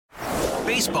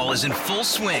Baseball is in full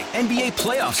swing. NBA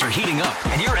playoffs are heating up,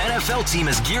 and your NFL team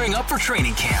is gearing up for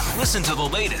training camp. Listen to the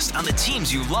latest on the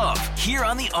teams you love here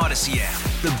on the Odyssey app.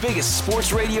 The biggest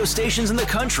sports radio stations in the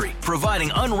country,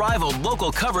 providing unrivaled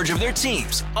local coverage of their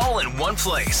teams, all in one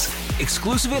place.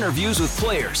 Exclusive interviews with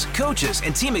players, coaches,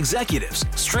 and team executives,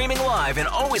 streaming live and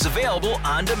always available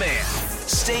on demand.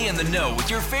 Stay in the know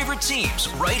with your favorite teams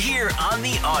right here on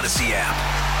the Odyssey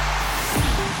app.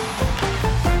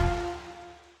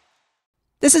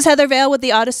 This is Heather Vale with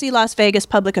the Odyssey Las Vegas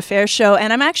Public Affairs Show,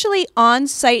 and I'm actually on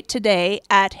site today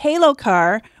at Halo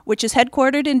Car, which is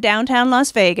headquartered in downtown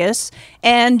Las Vegas.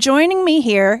 And joining me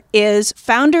here is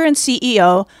founder and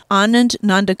CEO Anand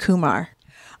Nandakumar.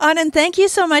 Anand, thank you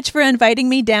so much for inviting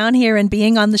me down here and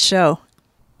being on the show.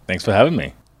 Thanks for having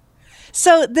me.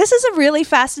 So this is a really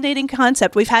fascinating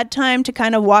concept. We've had time to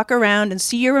kind of walk around and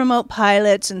see your remote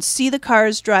pilots and see the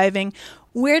cars driving.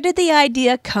 Where did the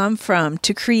idea come from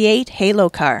to create Halo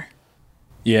Car?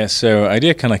 Yeah, so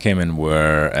idea kind of came in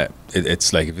where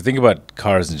it's like if you think about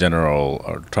cars in general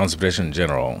or transportation in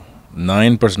general,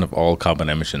 9% of all carbon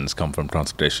emissions come from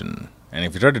transportation. And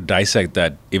if you try to dissect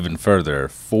that even further,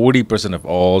 40% of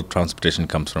all transportation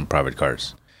comes from private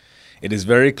cars. It is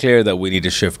very clear that we need to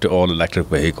shift to all electric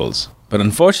vehicles. But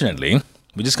unfortunately,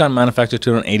 we just can't manufacture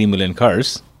 280 million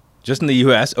cars just in the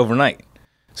US overnight.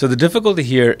 So the difficulty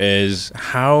here is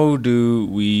how do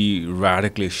we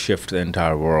radically shift the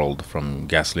entire world from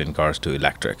gasoline cars to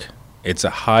electric? It's a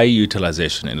high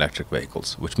utilization electric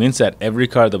vehicles, which means that every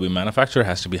car that we manufacture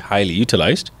has to be highly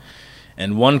utilized,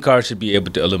 and one car should be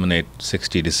able to eliminate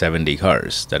 60 to 70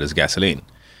 cars, that is gasoline.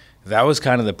 That was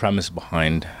kind of the premise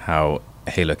behind how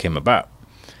Halo came about.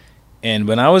 And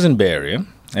when I was in Bay Area,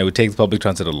 I would take the public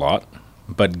transit a lot.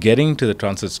 But getting to the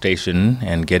transit station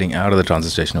and getting out of the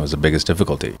transit station was the biggest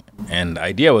difficulty. And the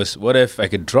idea was, what if I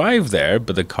could drive there,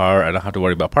 but the car, I don't have to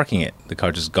worry about parking it. The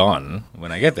car just gone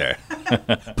when I get there.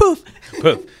 Poof!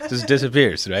 Poof. Just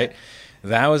disappears, right?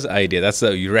 That was the idea. That's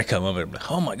the eureka moment. I'm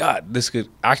like, oh my God, this could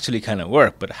actually kind of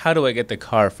work. But how do I get the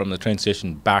car from the train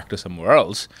station back to somewhere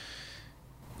else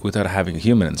without having a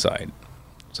human inside?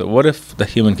 So what if the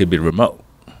human could be remote?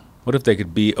 What if they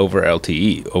could be over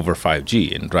LTE, over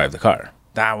 5G, and drive the car?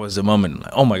 That was the moment,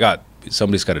 like, oh my God,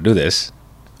 somebody's got to do this.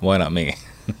 Why not me?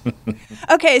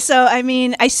 Okay, so I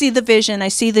mean, I see the vision, I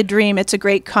see the dream, it's a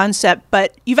great concept,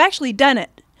 but you've actually done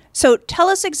it. So tell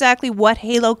us exactly what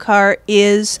Halo Car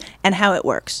is and how it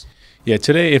works. Yeah,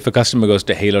 today if a customer goes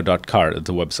to halo.car,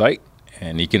 the website,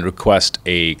 and you can request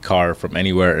a car from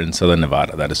anywhere in Southern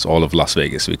Nevada. That is all of Las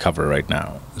Vegas we cover right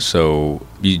now. So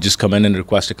you just come in and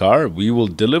request a car. We will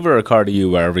deliver a car to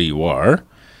you wherever you are.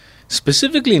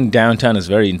 Specifically in downtown is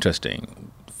very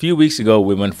interesting. A few weeks ago,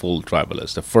 we went full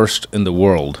driverless, the first in the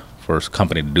world for a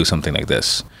company to do something like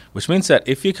this, which means that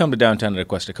if you come to downtown and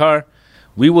request a car,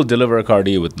 we will deliver a car to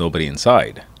you with nobody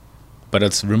inside. But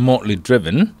it's remotely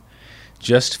driven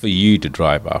just for you to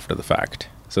drive after the fact.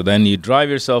 So then you drive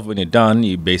yourself. When you're done,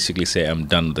 you basically say, I'm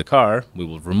done with the car. We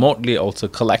will remotely also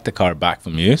collect the car back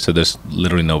from you. So there's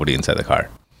literally nobody inside the car.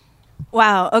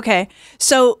 Wow, okay.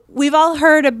 So we've all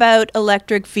heard about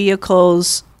electric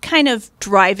vehicles kind of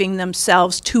driving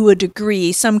themselves to a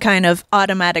degree, some kind of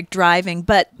automatic driving.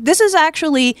 But this is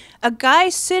actually a guy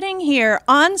sitting here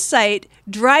on site,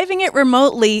 driving it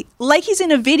remotely like he's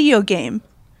in a video game.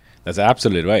 That's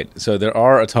absolutely right. So there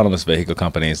are autonomous vehicle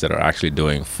companies that are actually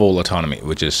doing full autonomy,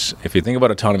 which is, if you think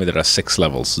about autonomy, there are 6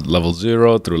 levels, level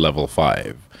 0 through level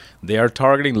 5. They are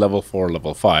targeting level 4,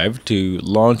 level 5 to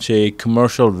launch a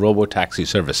commercial robo-taxi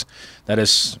service. That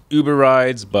is Uber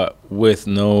rides, but with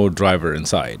no driver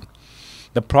inside.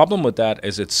 The problem with that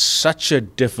is it's such a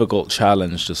difficult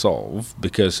challenge to solve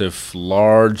because of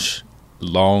large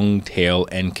long tail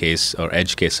end case or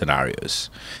edge case scenarios.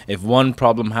 If one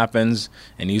problem happens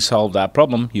and you solve that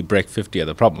problem, you break 50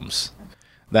 other problems.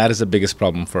 That is the biggest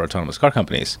problem for autonomous car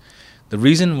companies. The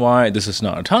reason why this is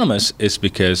not autonomous is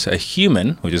because a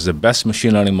human, which is the best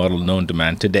machine learning model known to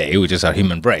man today, which is our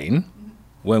human brain,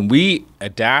 when we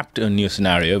adapt to a new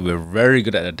scenario, we're very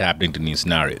good at adapting to new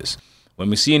scenarios. When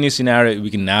we see a new scenario,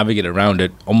 we can navigate around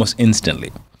it almost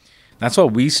instantly. That's why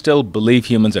we still believe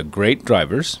humans are great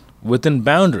drivers within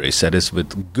boundaries, that is,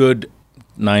 with good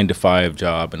 9-to-5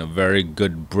 job and a very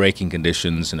good braking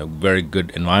conditions and a very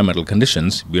good environmental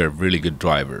conditions, we are really good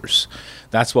drivers.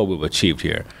 That's what we've achieved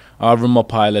here. Our remote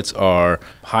pilots are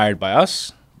hired by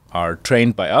us, are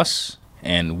trained by us,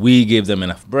 and we give them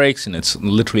enough breaks, and it's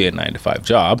literally a 9-to-5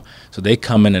 job. So they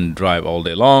come in and drive all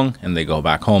day long, and they go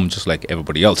back home just like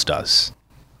everybody else does.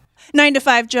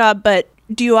 9-to-5 job, but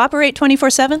Do you operate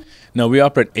 24/7? No, we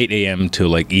operate 8 a.m. to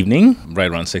like evening,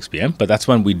 right around 6 p.m. But that's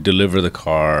when we deliver the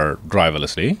car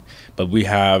driverlessly. But we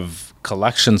have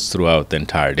collections throughout the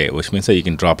entire day, which means that you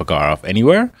can drop a car off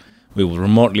anywhere. We will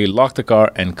remotely lock the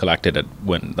car and collect it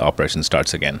when the operation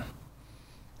starts again.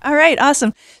 All right,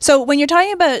 awesome. So when you're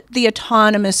talking about the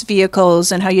autonomous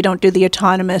vehicles and how you don't do the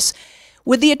autonomous,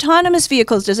 with the autonomous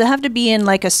vehicles, does it have to be in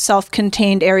like a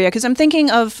self-contained area? Because I'm thinking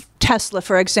of Tesla,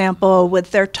 for example, with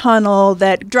their tunnel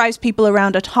that drives people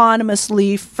around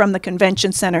autonomously from the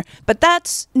convention center. But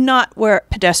that's not where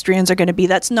pedestrians are going to be.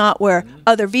 That's not where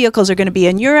other vehicles are going to be.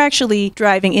 And you're actually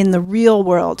driving in the real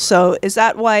world. So is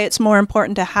that why it's more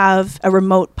important to have a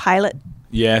remote pilot?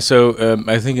 Yeah, so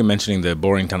I think you're mentioning the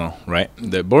boring tunnel, right?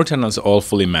 The boring tunnel is all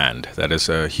fully manned. That is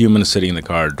a human sitting in the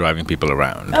car driving people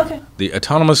around. Okay. The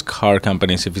autonomous car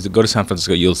companies, if you go to San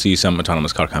Francisco, you'll see some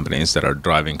autonomous car companies that are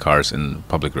driving cars in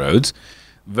public roads.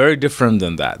 Very different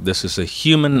than that. This is a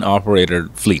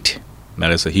human-operated fleet.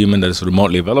 That is a human that is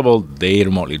remotely available. They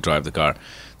remotely drive the car.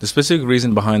 The specific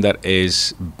reason behind that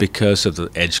is because of the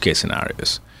edge case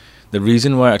scenarios. The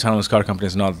reason why autonomous car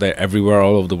companies are not there everywhere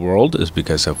all over the world is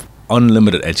because of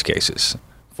unlimited edge cases.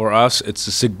 For us, it's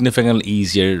a significantly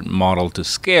easier model to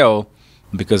scale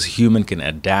because human can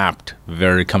adapt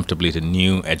very comfortably to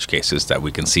new edge cases that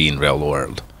we can see in real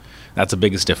world. That's the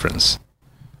biggest difference.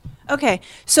 Okay,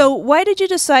 so why did you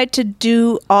decide to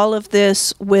do all of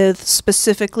this with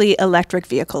specifically electric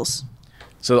vehicles?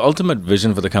 So the ultimate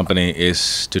vision for the company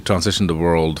is to transition the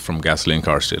world from gasoline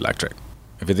cars to electric.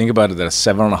 If you think about it, there are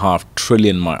 7.5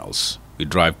 trillion miles we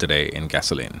drive today in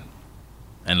gasoline,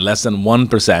 and less than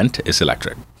 1% is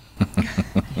electric.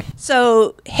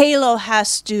 So Halo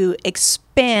has to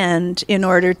expand in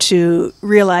order to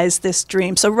realize this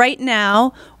dream. So right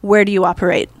now, where do you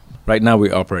operate? Right now, we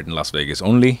operate in Las Vegas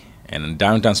only, and in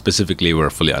downtown specifically,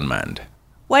 we're fully unmanned.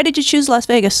 Why did you choose Las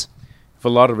Vegas? For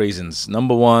a lot of reasons.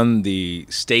 Number one, the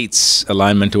state's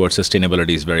alignment towards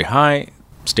sustainability is very high.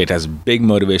 State has big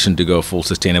motivation to go full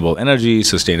sustainable energy,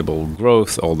 sustainable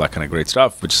growth, all that kind of great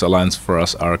stuff, which aligns for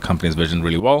us, our company's vision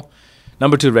really well.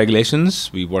 Number two,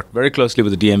 regulations. We worked very closely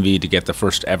with the DMV to get the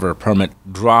first ever permit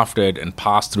drafted and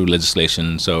passed through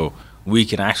legislation so we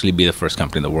can actually be the first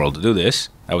company in the world to do this.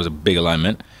 That was a big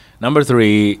alignment. Number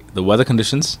three, the weather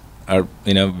conditions are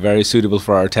very suitable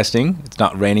for our testing. It's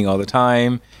not raining all the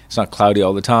time. It's not cloudy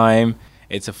all the time.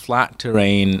 It's a flat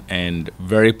terrain and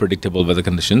very predictable weather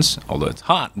conditions, although it's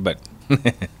hot, but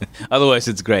otherwise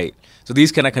it's great. So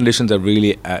these kind of conditions are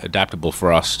really adaptable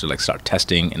for us to start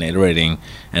testing and iterating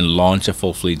and launch a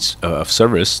full fleet of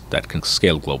service that can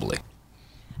scale globally.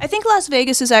 I think Las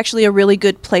Vegas is actually a really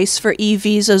good place for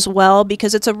EVs as well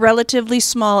because it's a relatively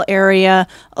small area,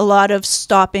 a lot of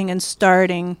stopping and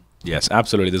starting. Yes,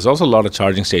 absolutely. There's also a lot of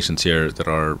charging stations here that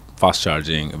are fast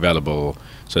charging available.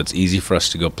 So it's easy for us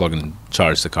to go plug and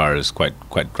charge the cars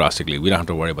quite drastically. We don't have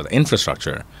to worry about the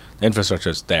infrastructure. The infrastructure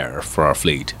is there for our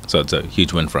fleet. So it's a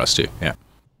huge win for us too. Yeah.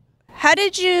 How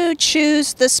did you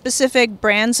choose the specific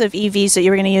brands of EVs that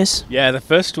you were going to use? Yeah, the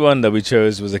first one that we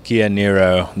chose was a Kia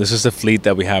Niro. This is the fleet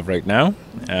that we have right now.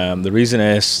 The reason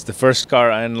is the first car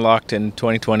I unlocked in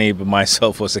 2020 by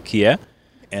myself was a Kia.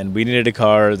 And we needed a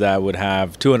car that would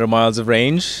have 200 miles of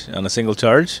range on a single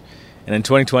charge. And in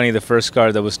 2020, the first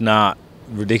car that was not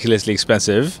ridiculously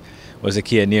expensive was a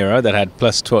Kia Niro that had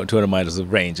plus 200 miles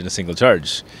of range in a single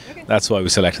charge. Okay. That's why we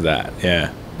selected that,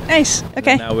 yeah. Nice,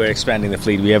 okay. And now we're expanding the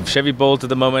fleet. We have Chevy Bolt at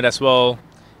the moment as well,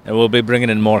 and we'll be bringing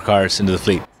in more cars into the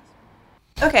fleet.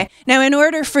 Okay, now in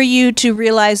order for you to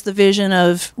realize the vision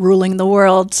of ruling the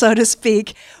world, so to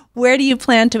speak, where do you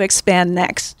plan to expand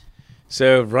next?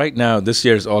 So right now, this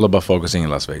year is all about focusing in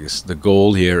Las Vegas. The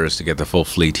goal here is to get the full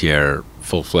fleet here,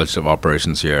 full-fledged of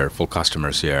operations here, full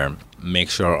customers here, make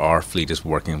sure our fleet is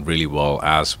working really well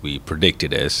as we predict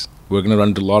it is. We're going to run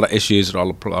into a lot of issues, a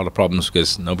lot of problems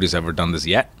because nobody's ever done this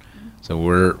yet. So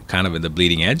we're kind of in the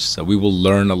bleeding edge. So we will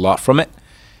learn a lot from it.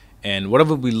 And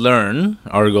whatever we learn,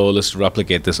 our goal is to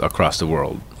replicate this across the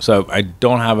world. So I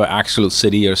don't have an actual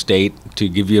city or state to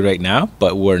give you right now,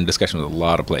 but we're in discussion with a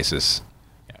lot of places.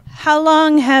 How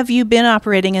long have you been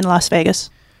operating in Las Vegas?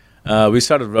 We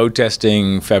started road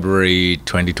testing February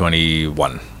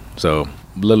 2021, so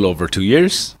a little over 2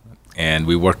 years. And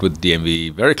we worked with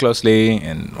DMV very closely,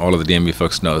 and all of the DMV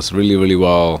folks know us really, really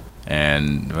well.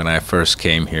 And when I first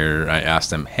came here, I asked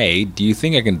them, hey, do you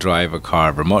think I can drive a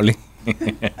car remotely?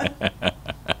 They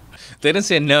didn't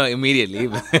say no immediately,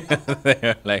 but they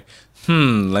were like,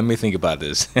 let me think about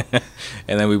this.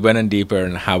 And then we went in deeper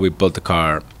in how we built the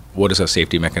car. What is our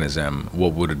safety mechanism?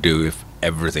 What would it do if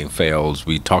everything fails.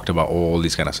 We talked about all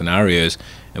these kind of scenarios,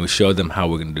 and we showed them how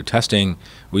we're going to do testing.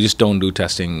 We just don't do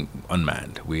testing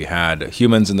unmanned. We had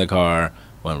humans in the car,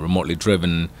 when remotely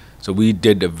driven. So we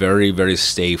did a very, very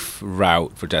safe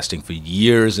route for testing for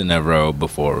years in a row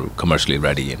before commercially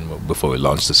ready and before we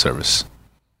launched the service.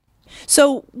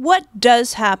 So what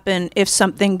does happen if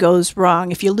something goes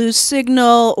wrong? If you lose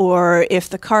signal or if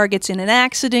the car gets in an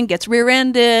accident, gets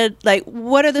rear-ended? Like,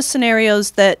 what are the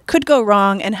scenarios that could go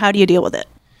wrong and how do you deal with it?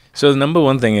 So the number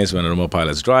one thing is when a remote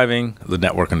pilot is driving, the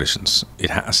network conditions. It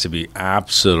has to be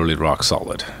absolutely rock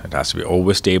solid. It has to be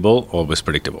always stable, always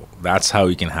predictable. That's how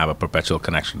you can have a perpetual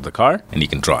connection to the car and you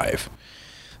can drive.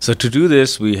 So to do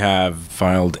this, we have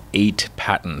filed 8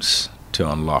 patents to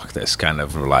unlock this kind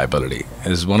of reliability.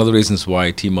 It is one of the reasons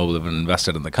why T-Mobile have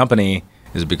invested in the company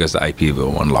is because the IP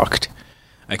were unlocked.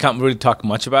 I can't really talk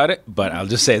much about it, but I'll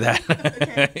just say that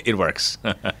it works.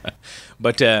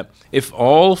 But if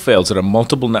all fails, there are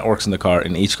multiple networks in the car,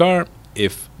 in each car.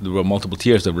 If there were multiple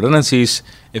tiers of redundancies,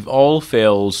 if all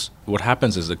fails, what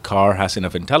happens is the car has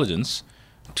enough intelligence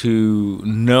to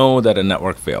know that a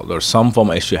network failed or some form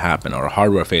of issue happened or a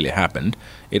hardware failure happened.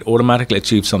 It automatically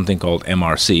achieves something called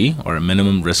MRC, or a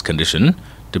minimum risk condition,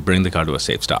 to bring the car to a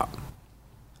safe stop.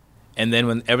 And then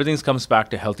when everything comes back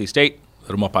to healthy state,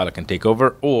 the remote pilot can take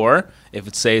over, or if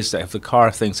it says that if the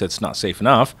car thinks it's not safe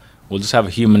enough, we'll just have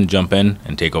a human jump in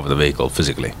and take over the vehicle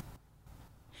physically.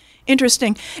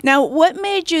 Interesting. Now, what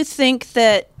made you think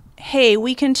that, hey,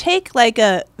 we can take like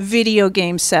a video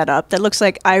game setup that looks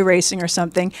like iRacing or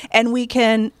something, and we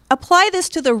can apply this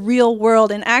to the real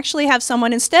world and actually have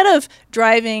someone, instead of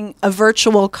driving a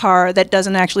virtual car that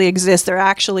doesn't actually exist, they're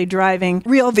actually driving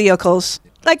real vehicles.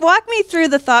 Like, walk me through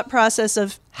the thought process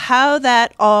of how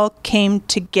that all came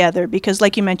together, because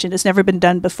like you mentioned, it's never been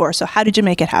done before. So how did you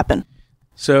make it happen?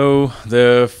 So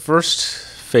the first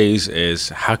phase is,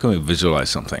 how can we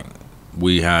visualize something?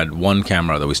 We had one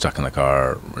camera that we stuck in the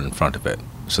car in front of it.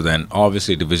 So then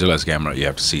obviously to visualize camera, you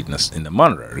have to see it in the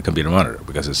monitor, the computer monitor,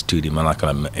 because it's 2D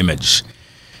molecular image.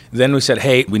 Then we said,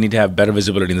 hey, we need to have better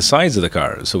visibility in the sides of the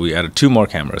car. So we added 2 more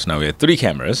cameras. Now we had 3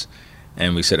 cameras.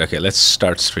 And we said, okay, let's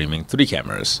start streaming 3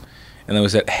 cameras. And then we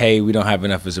said, hey, we don't have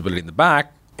enough visibility in the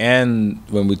back. And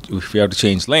if we have to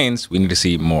change lanes, we need to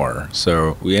see more.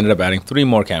 So we ended up adding 3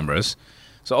 more cameras.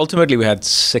 So ultimately, we had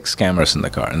 6 cameras in the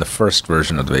car in the first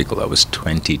version of the vehicle. That was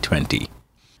 2020.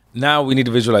 Now we need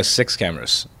to visualize 6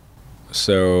 cameras.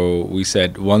 So we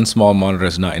said 1 small monitor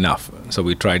is not enough. So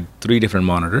we tried 3 different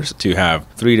monitors to have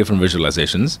 3 different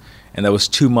visualizations. And that was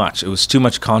too much. It was too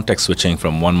much context switching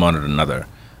from one monitor to another.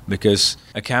 Because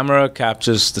a camera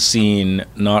captures the scene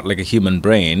not like a human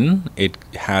brain. It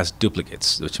has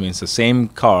duplicates, which means the same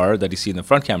car that you see in the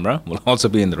front camera will also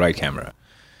be in the right camera.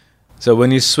 So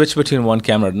when you switch between one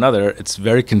camera and another, it's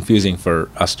very confusing for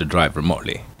us to drive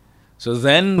remotely. So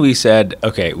then we said,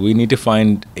 okay, we need to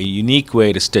find a unique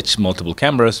way to stitch multiple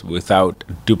cameras without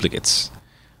duplicates.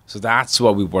 So that's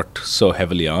what we worked so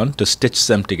heavily on, to stitch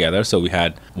them together. So we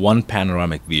had one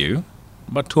panoramic view,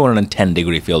 about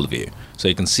 210-degree field view. So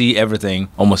you can see everything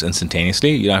almost instantaneously.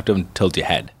 You don't have to tilt your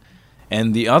head.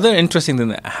 And the other interesting thing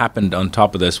that happened on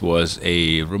top of this was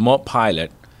a remote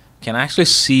pilot can actually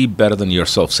see better than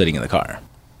yourself sitting in the car.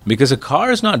 Because a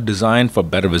car is not designed for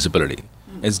better visibility.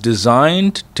 It's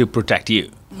designed to protect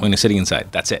you when you're sitting inside.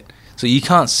 That's it. So you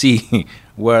can't see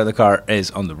where the car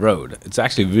is on the road. It's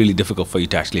actually really difficult for you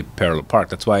to actually parallel park.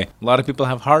 That's why a lot of people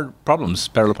have hard problems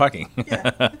parallel parking.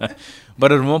 Yeah.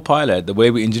 But a remote pilot, the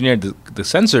way we engineered the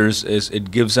sensors is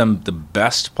it gives them the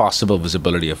best possible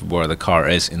visibility of where the car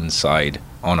is inside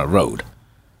on a road.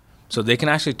 So they can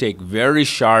actually take very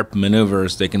sharp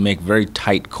maneuvers. They can make very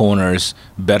tight corners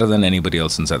better than anybody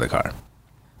else inside the car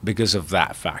because of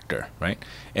that factor, right?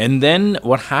 And then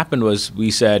what happened was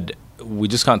we said, we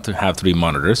just can't have 3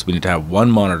 monitors. We need to have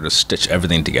 1 monitor to stitch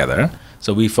everything together.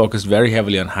 So we focused very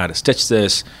heavily on how to stitch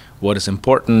this, what is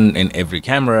important in every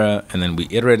camera, and then we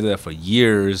iterated that for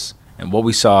years. And what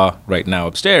we saw right now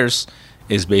upstairs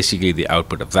is basically the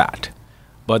output of that.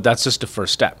 But that's just the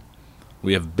first step.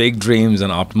 We have big dreams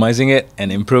on optimizing it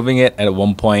and improving it. At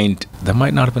one point, there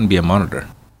might not even be a monitor.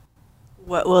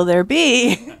 What will there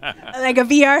be? Like a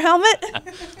VR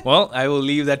helmet? Well, I will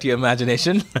leave that to your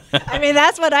imagination. I mean,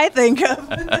 that's what I think of.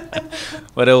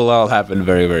 But it will all happen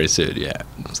very, very soon, yeah.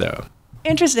 So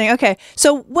interesting. Okay.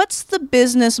 So what's the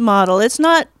business model? It's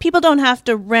not, people don't have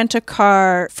to rent a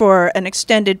car for an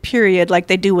extended period like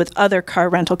they do with other car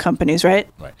rental companies, right?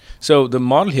 Right. So the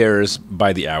model here is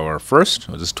by the hour first,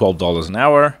 which is $12 an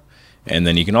hour. And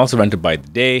then you can also rent it by the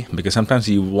day, because sometimes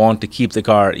you want to keep the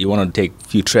car, you want to take a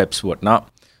few trips, whatnot.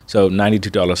 So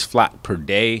 $92 flat per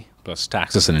day, plus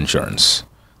taxes and insurance.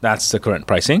 That's the current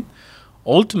pricing.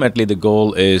 Ultimately, the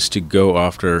goal is to go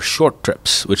after short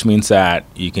trips, which means that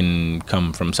you can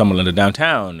come from Summerlin to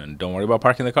downtown and don't worry about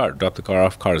parking the car. Drop the car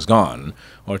off, car is gone.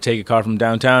 Or take a car from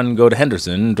downtown, go to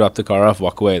Henderson, drop the car off,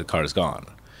 walk away, the car is gone.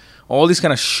 All these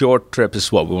kind of short trips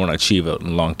is what we want to achieve in the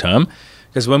long term.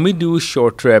 Because when we do a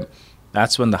short trip,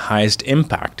 that's when the highest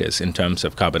impact is in terms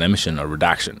of carbon emission or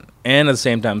reduction. And at the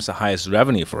same time, it's the highest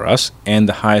revenue for us and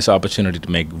the highest opportunity to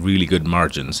make really good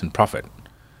margins and profit.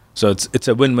 So it's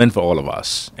a win-win for all of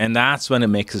us. And that's when it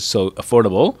makes it so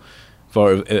affordable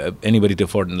for anybody to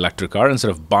afford an electric car instead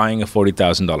of buying a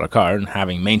 $40,000 car and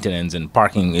having maintenance and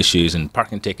parking issues and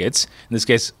parking tickets. In this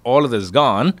case, all of this is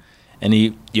gone, and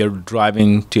you're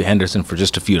driving to Henderson for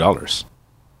just a few dollars.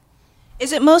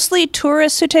 Is it mostly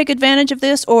tourists who take advantage of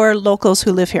this or locals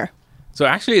who live here? So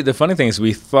actually, the funny thing is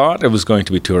we thought it was going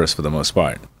to be tourists for the most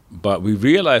part, but we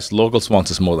realized locals want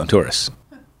us more than tourists.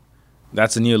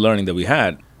 That's a new learning that we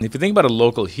had. If you think about a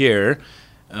local here,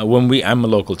 I'm a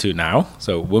local too now.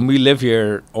 So when we live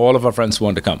here, all of our friends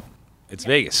want to come. It's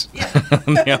Vegas. Yeah.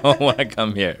 They all want to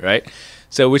come here, right?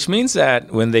 So which means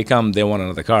that when they come, they want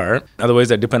another car. Otherwise,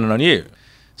 they're dependent on you.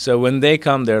 So when they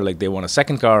come, they want a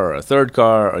second car or a third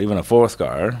car or even a fourth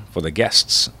car for the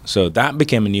guests. So that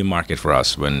became a new market for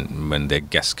us when the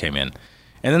guests came in.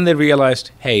 And then they realized,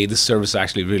 hey, this service is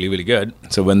actually really, really good.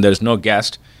 So when there's no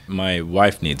guest, my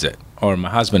wife needs it or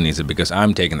my husband needs it because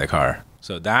I'm taking the car.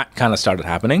 So that kind of started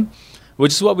happening,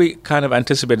 which is what we kind of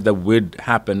anticipated that would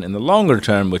happen in the longer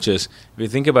term, which is, if you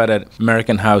think about it,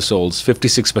 American households,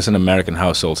 56% of American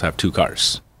households have 2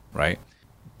 cars, right?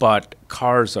 But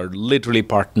cars are literally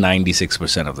parked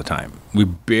 96% of the time. We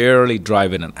barely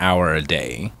drive it an hour a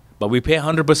day, but we pay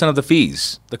 100% of the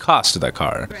fees, the cost of that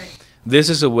car. Right. This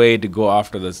is a way to go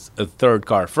after a third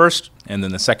car first, and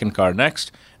then the second car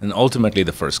next, and ultimately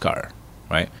the first car,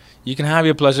 right? You can have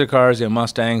your pleasure cars, your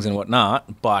Mustangs and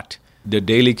whatnot, but the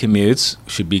daily commutes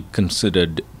should be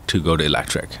considered to go to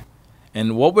electric.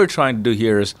 And what we're trying to do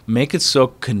here is make it so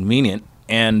convenient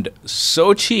and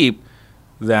so cheap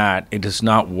that it is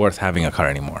not worth having a car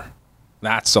anymore.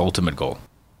 That's the ultimate goal.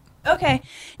 Okay.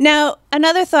 Now,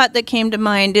 another thought that came to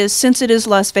mind is, since it is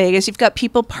Las Vegas, you've got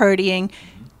people partying.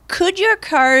 Could your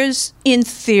cars, in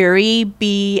theory,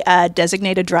 be a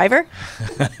designated driver?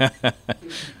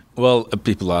 Well,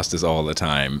 people ask this all the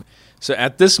time. So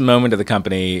at this moment of the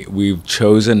company, we've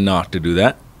chosen not to do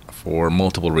that for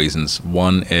multiple reasons.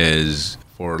 One is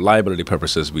for liability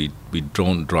purposes, we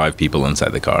don't drive people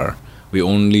inside the car. We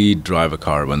only drive a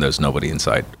car when there's nobody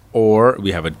inside. Or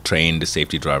we have a trained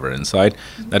safety driver inside.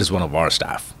 That is one of our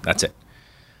staff. That's it.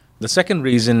 The second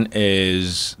reason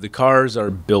is the cars are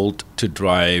built to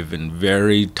drive in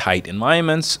very tight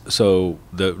environments. So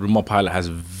the remote pilot has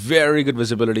very good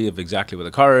visibility of exactly where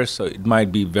the car is. So it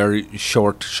might be very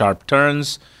short, sharp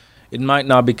turns. It might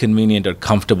not be convenient or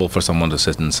comfortable for someone to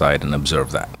sit inside and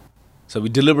observe that. So we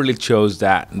deliberately chose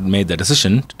that and made the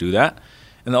decision to do that.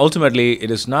 And ultimately, it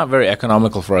is not very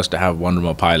economical for us to have one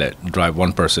remote pilot drive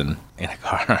one person in a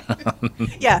car.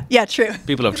 Yeah, true.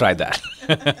 People have tried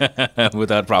that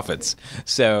without profits.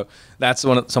 So that's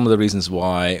some of the reasons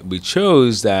why we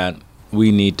chose that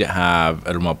we need to have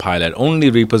a remote pilot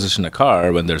only reposition a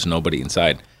car when there's nobody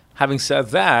inside. Having said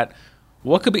that,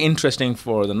 what could be interesting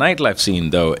for the nightlife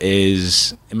scene, though,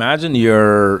 is imagine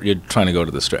you're trying to go to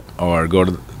the Strip or go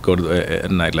to a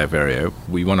nightlife area.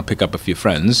 We want to pick up a few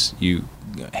friends. You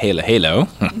halo,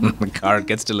 the car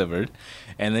gets delivered,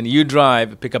 and then you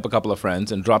drive, pick up a couple of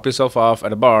friends, and drop yourself off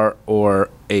at a bar or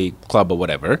a club or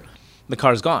whatever. The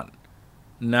car's gone.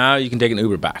 Now you can take an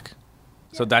Uber back.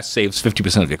 So that saves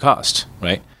 50% of your cost,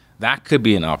 right? That could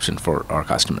be an option for our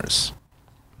customers.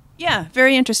 Yeah,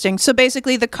 very interesting. So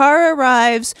basically the car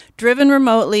arrives, driven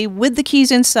remotely, with the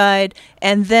keys inside,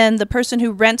 and then the person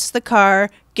who rents the car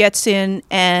gets in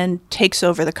and takes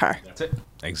over the car. That's it.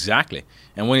 Exactly.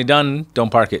 And when you're done, don't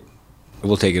park it.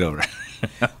 We'll take it over.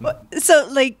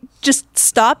 So, just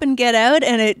stop and get out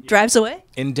and it drives away?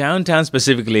 In downtown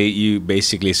specifically, you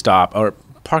basically stop or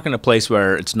park in a place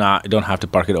where it's not, you don't have to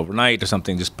park it overnight or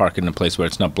something. Just park it in a place where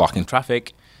it's not blocking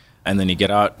traffic. And then you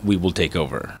get out, we will take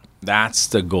over. That's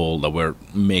the goal that we're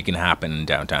making happen in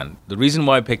downtown. The reason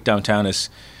why I picked downtown is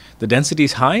the density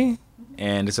is high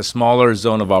and it's a smaller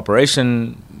zone of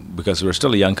operation because we're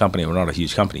still a young company. We're not a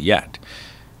huge company yet.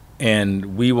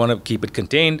 And we want to keep it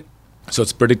contained so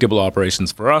it's predictable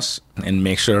operations for us and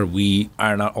make sure we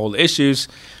iron out all the issues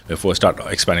before we start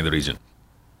expanding the region.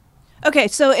 Okay,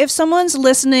 so if someone's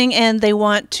listening and they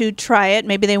want to try it,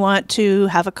 maybe they want to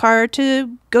have a car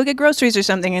to go get groceries or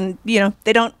something, and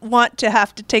they don't want to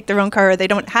have to take their own car or they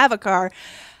don't have a car,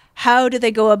 how do they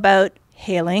go about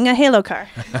hailing a Halo car?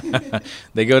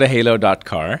 They go to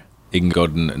halo.car. You can go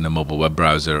in a mobile web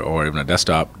browser or even a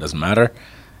desktop, doesn't matter.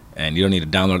 And you don't need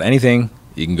to download anything.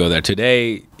 You can go there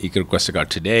today. You can request a car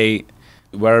today,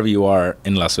 wherever you are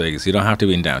in Las Vegas. You don't have to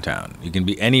be in downtown. You can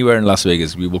be anywhere in Las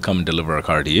Vegas. We will come and deliver a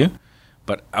car to you.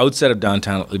 But outside of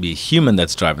downtown, it'll be a human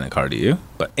that's driving the car to you.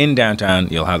 But in downtown,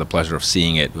 you'll have the pleasure of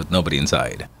seeing it with nobody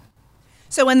inside.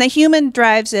 So when the human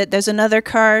drives it, there's another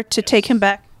car to take him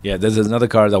back? Yeah, there's another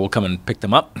car that will come and pick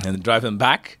them up and drive them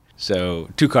back. So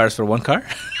 2 cars for 1 car.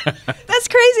 That's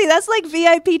crazy. That's like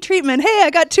VIP treatment. Hey, I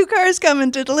got 2 cars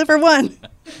coming to deliver 1.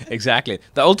 Exactly.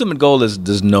 The ultimate goal is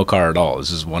there's no car at all.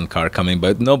 This is 1 car coming,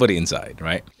 but nobody inside,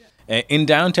 right? In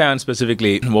downtown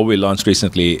specifically, what we launched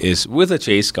recently is with a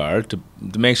chase car to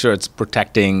make sure it's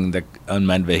protecting the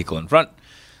unmanned vehicle in front.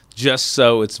 Just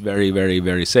so it's very, very,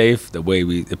 very safe. The way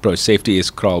we approach safety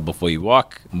is crawl before you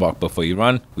walk before you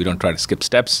run. We don't try to skip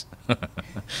steps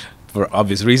for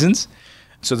obvious reasons.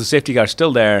 So the safety car is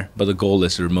still there, but the goal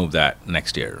is to remove that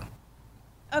next year.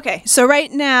 Okay, so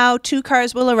right now 2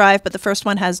 cars will arrive, but the first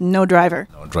one has no driver.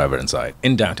 No driver inside.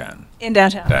 In downtown. In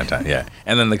downtown. Downtown, yeah.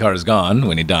 And then the car is gone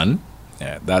when you're done.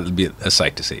 Yeah, that'll be a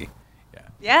sight to see.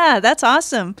 Yeah, that's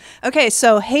awesome. Okay,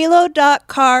 so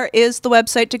halo.car is the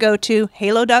website to go to.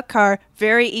 Halo.car,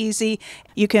 very easy.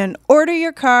 You can order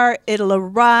your car. It'll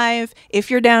arrive.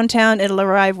 If you're downtown, it'll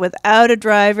arrive without a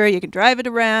driver. You can drive it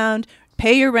around,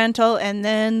 pay your rental, and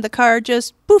then the car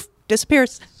just, poof,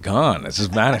 disappears. It's gone. It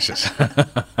just vanishes.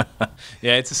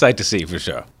 Yeah, it's a sight to see for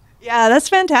sure. Yeah, that's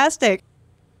fantastic.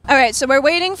 All right, so we're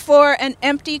waiting for an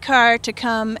empty car to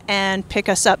come and pick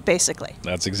us up, basically.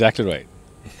 That's exactly right.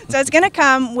 So it's going to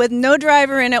come with no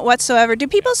driver in it whatsoever. Do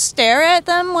people stare at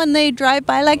them when they drive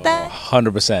by like that?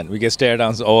 100%. We get stare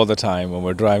downs all the time when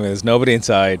we're driving. There's nobody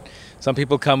inside. Some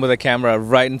people come with a camera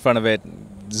right in front of it,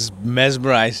 just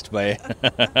mesmerized by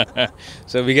it.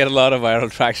 So we get a lot of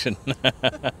viral traction.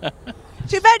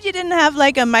 Too bad you didn't have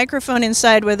like a microphone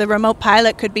inside where the remote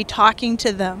pilot could be talking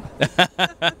to them.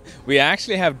 We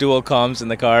actually have dual comms in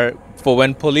the car for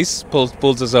when police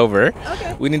pulls us over.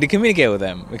 Okay. We need to communicate with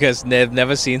them because they've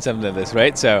never seen something like this,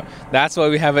 right? So that's why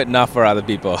we have it not for other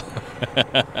people.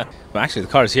 Well, actually,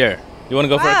 the car's here. You want to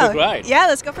go for a quick ride? Yeah,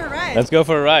 let's go for a ride. Let's go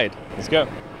for a ride. Let's go.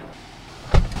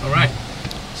 All right.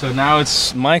 So now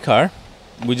it's my car.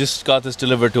 We just got this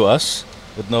delivered to us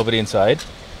with nobody inside.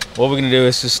 What we're going to do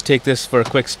is just take this for a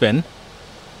quick spin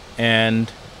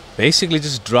and basically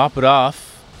just drop it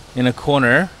off in a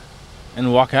corner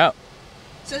and walk out.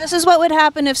 So this is what would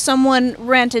happen if someone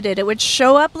rented it. It would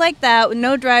show up like that with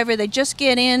no driver. They just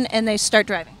get in and they start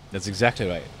driving. That's exactly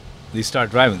right. They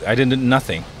start driving. I didn't do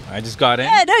nothing. I just got in.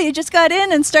 Yeah, no, you just got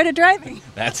in and started driving.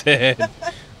 That's it.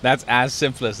 That's as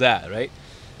simple as that, right?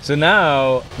 So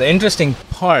now the interesting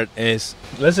part is,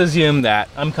 let's assume that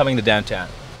I'm coming to downtown.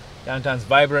 Downtown's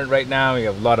vibrant right now. We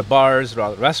have a lot of bars, a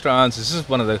lot of restaurants. This is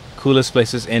one of the coolest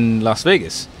places in Las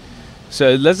Vegas.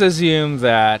 So let's assume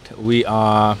that we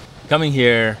are coming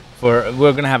here we're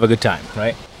going to have a good time,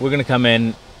 right? We're going to come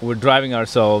in, we're driving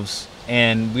ourselves,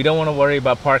 and we don't want to worry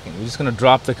about parking. We're just going to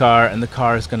drop the car, and the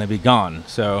car is going to be gone.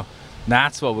 So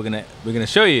that's what we're going to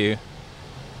show you.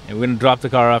 And we're going to drop the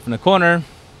car off in a corner,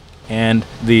 and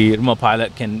the remote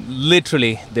pilot can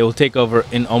they will take over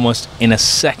in almost in a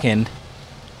second,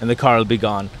 and the car will be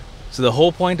gone. So the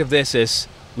whole point of this is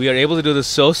we are able to do this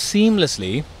so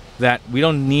seamlessly that we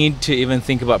don't need to even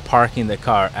think about parking the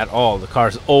car at all. The car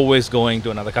is always going to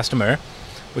another customer,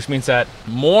 which means that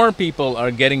more people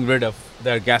are getting rid of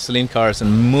their gasoline cars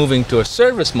and moving to a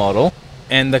service model,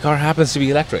 and the car happens to be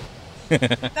electric.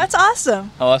 That's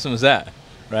awesome. How awesome is that,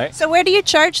 right? So where do you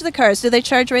charge the cars? Do they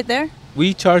charge right there?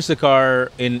 We charge the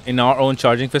car in our own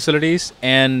charging facilities,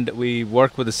 and we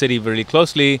work with the city really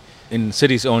closely in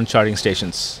city's own charging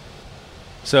stations.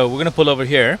 So we're going to pull over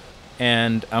here,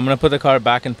 and I'm going to put the car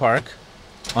back in park,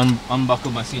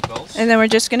 unbuckle my seatbelts. And then we're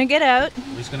just going to get out.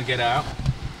 We're just going to get out.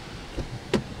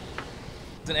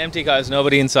 It's an empty car, there's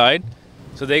nobody inside.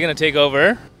 So they're going to take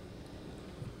over.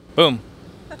 Boom.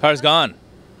 Car's gone.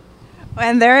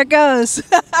 And there it goes.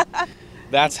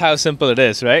 That's how simple it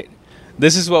is, right?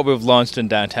 This is what we've launched in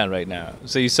downtown right now.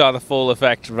 So you saw the full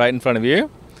effect right in front of you.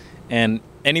 And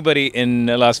anybody in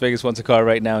Las Vegas wants a car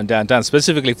right now in downtown,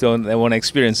 specifically if they want to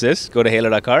experience this, go to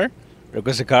halo.car,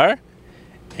 request a car,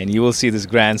 and you will see this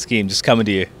grand scheme just coming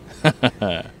to you.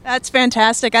 That's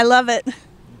fantastic. I love it.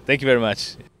 Thank you very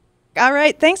much. All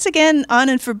right. Thanks again,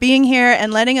 Anand, for being here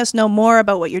and letting us know more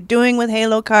about what you're doing with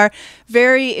Halo Car.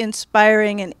 Very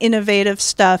inspiring and innovative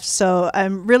stuff. So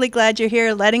I'm really glad you're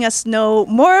here letting us know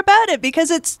more about it because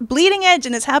it's bleeding edge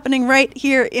and it's happening right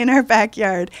here in our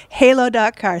backyard.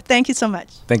 Halo.car. Thank you so much.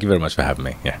 Thank you very much for having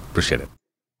me. Yeah, appreciate it.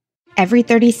 Every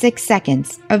 36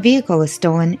 seconds, a vehicle is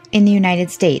stolen in the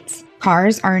United States.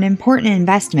 Cars are an important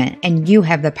investment, and you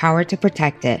have the power to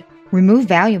protect it. Remove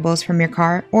valuables from your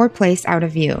car or place out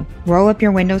of view. Roll up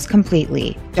your windows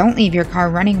completely. Don't leave your car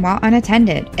running while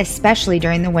unattended, especially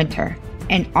during the winter.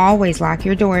 And always lock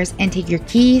your doors and take your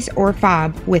keys or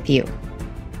fob with you.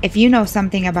 If you know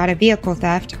something about a vehicle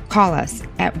theft, call us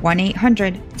at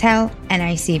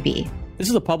 1-800-TEL-NICB. This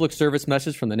is a public service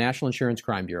message from the National Insurance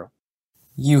Crime Bureau.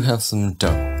 You have some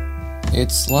dough.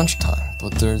 It's lunchtime,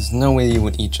 but there's no way you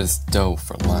would eat just dough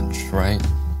for lunch, right?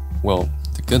 Well,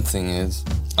 the good thing is,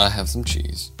 I have some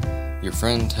cheese. Your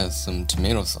friend has some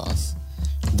tomato sauce.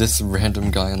 This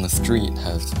random guy on the street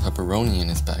has pepperoni in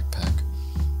his backpack.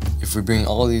 If we bring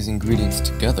all these ingredients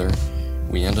together,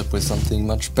 we end up with something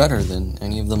much better than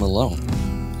any of them alone.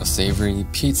 A savory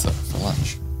pizza for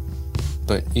lunch.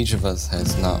 But each of us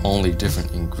has not only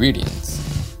different ingredients,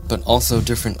 but also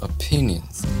different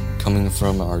opinions coming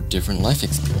from our different life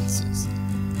experiences.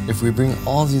 If we bring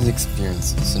all these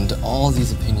experiences and all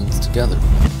these opinions together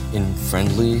in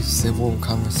friendly, civil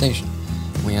conversation,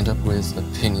 we end up with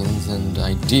opinions and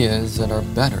ideas that are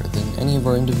better than any of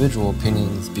our individual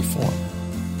opinions before.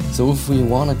 So if we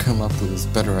want to come up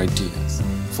with better ideas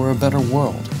for a better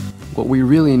world, what we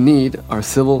really need are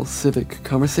civil, civic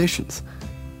conversations.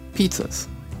 Pizzas.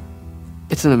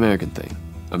 It's an American thing.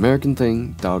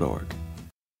 AmericanThing.org.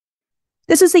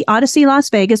 This is the Odyssey Las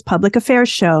Vegas Public Affairs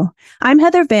Show. I'm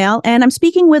Heather Vale, and I'm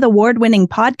speaking with award-winning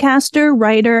podcaster,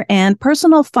 writer, and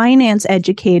personal finance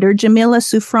educator Jamila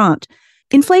Souffrant.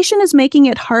 Inflation is making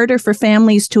it harder for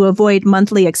families to avoid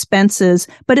monthly expenses,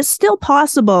 but it's still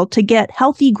possible to get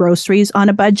healthy groceries on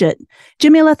a budget.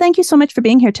 Jamila, thank you so much for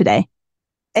being here today.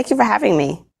 Thank you for having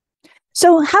me.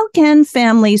 So how can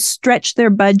families stretch their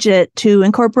budget to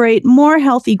incorporate more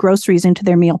healthy groceries into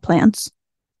their meal plans?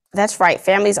 That's right.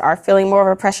 Families are feeling more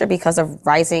of a pressure because of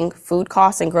rising food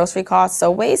costs and grocery costs. So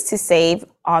ways to save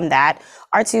on that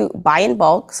are to buy in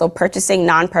bulk. So purchasing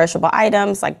non-perishable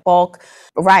items like bulk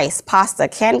rice, pasta,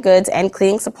 canned goods, and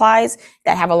cleaning supplies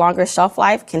that have a longer shelf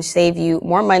life can save you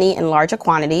more money in larger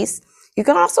quantities. You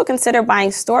can also consider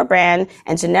buying store brand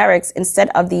and generics instead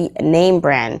of the name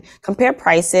brand. Compare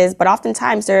prices, but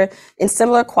oftentimes they're in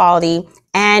similar quality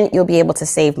and you'll be able to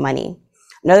save money.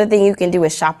 Another thing you can do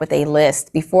is shop with a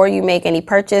list. Before you make any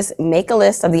purchase, make a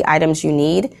list of the items you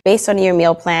need based on your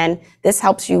meal plan. This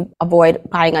helps you avoid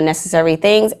buying unnecessary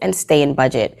things and stay in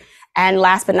budget. And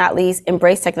last but not least,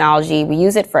 embrace technology. We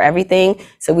use it for everything,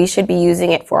 so we should be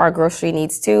using it for our grocery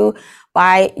needs too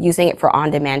by using it for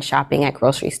on-demand shopping at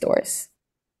grocery stores.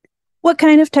 What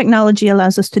kind of technology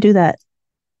allows us to do that?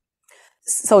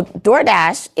 So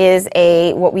DoorDash is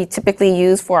what we typically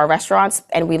use for our restaurants,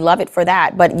 and we love it for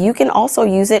that. But you can also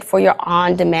use it for your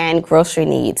on-demand grocery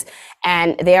needs.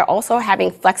 And they're also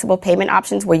having flexible payment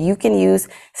options where you can use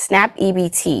Snap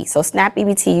EBT. So Snap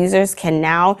EBT users can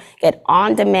now get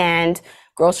on-demand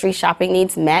grocery shopping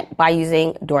needs met by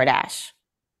using DoorDash.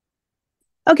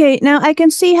 Okay, now I can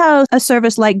see how a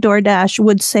service like DoorDash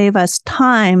would save us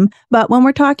time, but when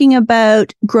we're talking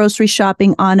about grocery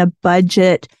shopping on a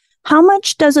budget, how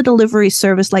much does a delivery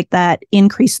service like that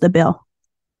increase the bill?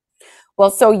 Well,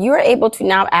 so you're able to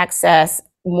now access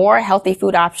more healthy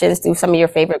food options through some of your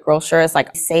favorite grocers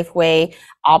like Safeway,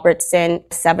 Albertson,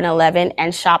 7-Eleven,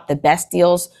 and shop the best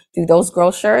deals through those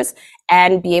grocers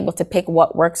and be able to pick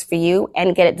what works for you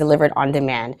and get it delivered on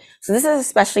demand. So this is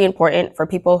especially important for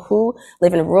people who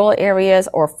live in rural areas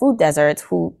or food deserts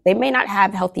who they may not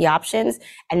have healthy options,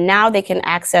 and now they can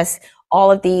access all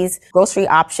of these grocery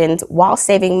options while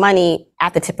saving money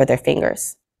at the tip of their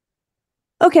fingers.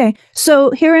 Okay,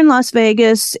 so here in Las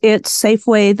Vegas, it's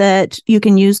Safeway that you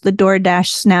can use the DoorDash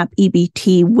Snap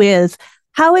EBT with.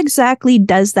 How exactly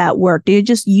does that work? Do you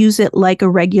just use it like a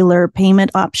regular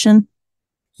payment option?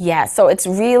 Yeah, so it's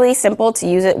really simple to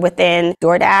use it within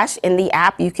DoorDash. In the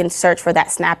app, you can search for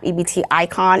that Snap EBT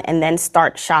icon and then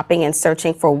start shopping and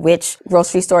searching for which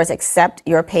grocery stores accept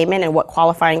your payment and what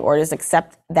qualifying orders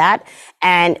accept that.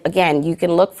 And again, you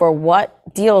can look for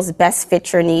what deals best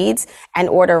fit your needs and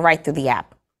order right through the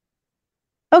app.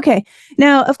 Okay.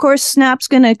 Now, of course, Snap's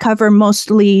going to cover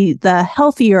mostly the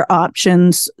healthier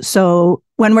options. So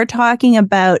when we're talking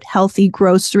about healthy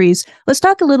groceries, let's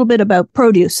talk a little bit about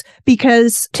produce,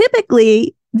 because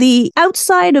typically the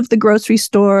outside of the grocery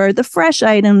store, the fresh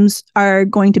items are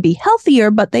going to be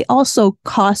healthier, but they also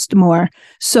cost more.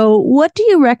 So what do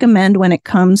you recommend when it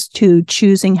comes to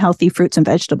choosing healthy fruits and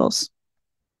vegetables?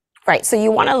 Right. So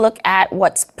you want to look at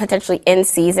what's potentially in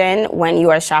season when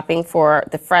you are shopping for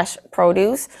the fresh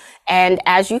produce. And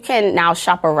as you can now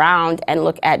shop around and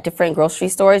look at different grocery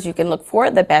stores, you can look for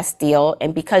the best deal.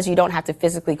 And because you don't have to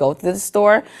physically go through the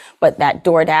store, but that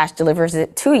DoorDash delivers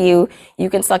it to you, you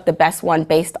can select the best one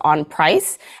based on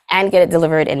price and get it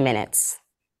delivered in minutes.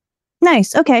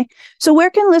 Nice. Okay. So where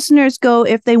can listeners go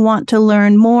if they want to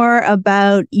learn more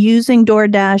about using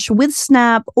DoorDash with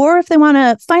Snap, or if they want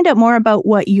to find out more about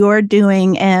what you're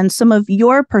doing and some of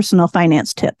your personal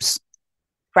finance tips?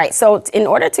 Right. So in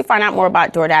order to find out more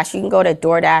about DoorDash, you can go to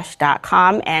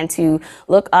DoorDash.com, and to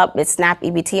look up its Snap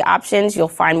EBT options, you'll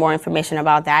find more information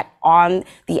about that on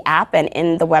the app and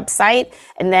in the website.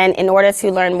 And then in order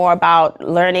to learn more about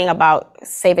learning about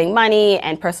saving money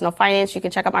and personal finance, you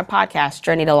can check out my podcast,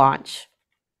 Journey to Launch.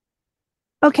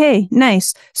 Okay,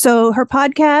 nice. So her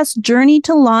podcast, Journey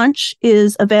to Launch,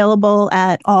 is available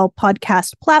at all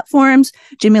podcast platforms.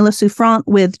 Jamila Souffrant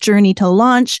with Journey to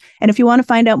Launch. And if you want to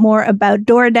find out more about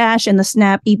DoorDash and the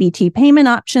Snap EBT payment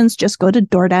options, just go to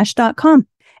DoorDash.com.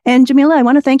 And Jamila, I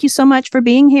want to thank you so much for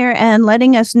being here and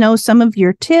letting us know some of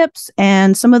your tips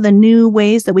and some of the new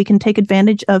ways that we can take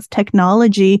advantage of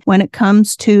technology when it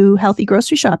comes to healthy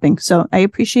grocery shopping. So I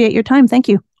appreciate your time. Thank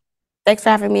you. Thanks for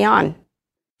having me on.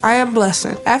 I am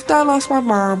Blessing. After I lost my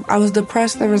mom, I was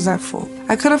depressed and resentful.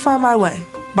 I couldn't find my way,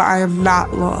 but I am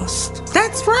not lost.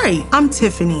 That's right. I'm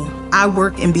Tiffany. I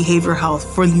work in behavioral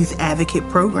health for youth advocate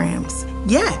programs.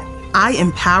 Yeah, I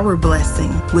empower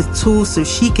Blessing with tools so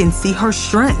she can see her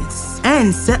strengths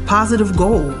and set positive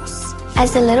goals.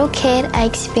 As a little kid, I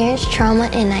experienced trauma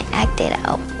and I acted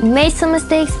out. Made some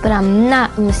mistakes, but I'm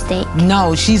not a mistake.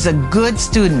 No, she's a good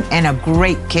student and a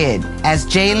great kid. As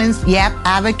Jalen's YAP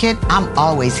advocate, I'm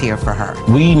always here for her.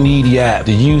 We need YAP.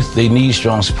 The youth, they need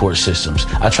strong support systems.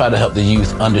 I try to help the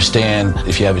youth understand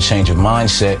if you have a change of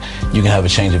mindset, you can have a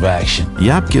change of action.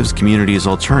 YAP gives communities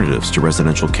alternatives to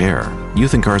residential care,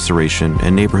 youth incarceration,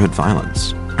 and neighborhood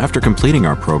violence. After completing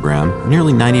our program,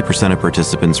 nearly 90% of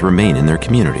participants remain in their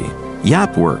community.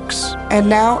 YAP works. And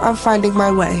now I'm finding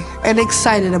my way and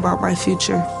excited about my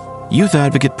future. Youth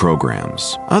Advocate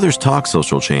Programs. Others talk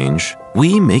social change.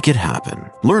 We make it happen.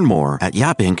 Learn more at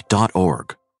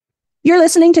yapinc.org. You're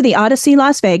listening to the Odyssey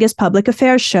Las Vegas Public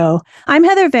Affairs Show. I'm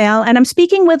Heather Vale, and I'm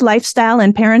speaking with lifestyle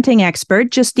and parenting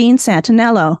expert Justine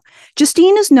Santinello.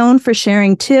 Justine is known for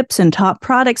sharing tips and top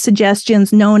product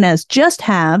suggestions known as Just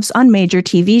Haves on major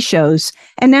TV shows.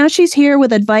 And now she's here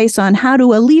with advice on how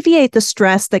to alleviate the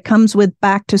stress that comes with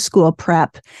back-to-school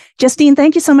prep. Justine,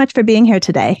 thank you so much for being here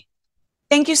today.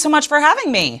 Thank you so much for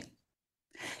having me.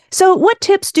 So what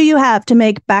tips do you have to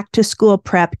make back-to-school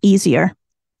prep easier?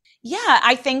 Yeah,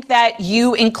 I think that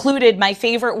you included my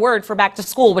favorite word for back to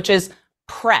school, which is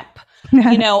prep.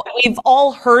 You know, we've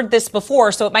all heard this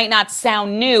before, so it might not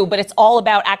sound new, but it's all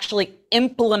about actually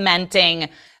implementing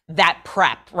that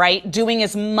prep, right? Doing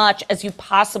as much as you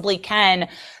possibly can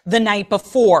the night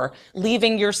before,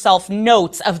 leaving yourself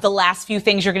notes of the last few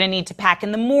things you're going to need to pack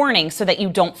in the morning so that you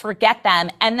don't forget them.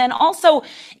 And then also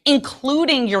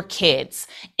including your kids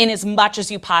in as much as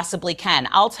you possibly can.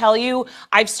 I'll tell you,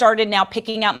 I've started now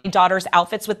picking out my daughter's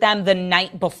outfits with them the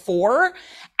night before,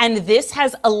 and this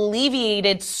has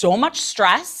alleviated so much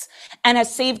stress and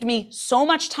has saved me so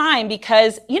much time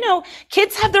because, you know,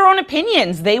 kids have their own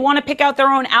opinions. They want to pick out their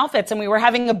own outfits, and we were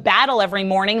having a battle every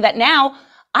morning that now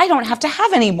I don't have to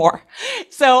have anymore.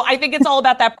 So I think it's all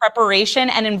about that preparation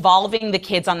and involving the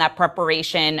kids on that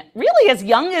preparation really as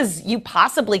young as you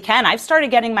possibly can. I've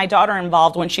started getting my daughter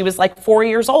involved when she was like 4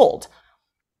 years old.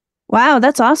 Wow,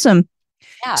 that's awesome.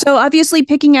 Yeah. So obviously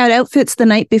picking out outfits the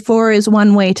night before is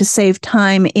one way to save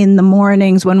time in the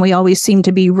mornings when we always seem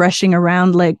to be rushing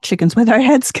around like chickens with our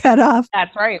heads cut off.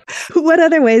 That's right. What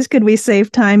other ways could we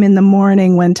save time in the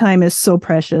morning when time is so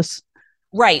precious?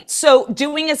 Right. So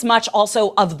doing as much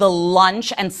also of the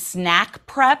lunch and snack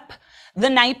prep the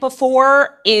night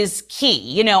before is key.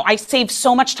 You know, I save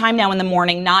so much time now in the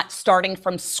morning, not starting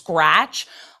from scratch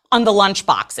on the lunch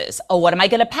boxes. Oh, what am I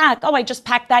going to pack? Oh, I just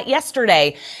packed that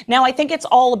yesterday. Now, I think it's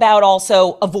all about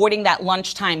also avoiding that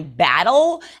lunchtime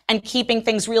battle and keeping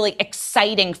things really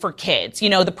exciting for kids. You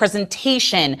know, the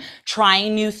presentation,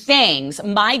 trying new things.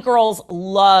 My girls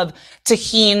love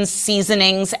Tajín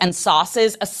seasonings and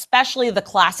sauces, especially the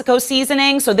Classico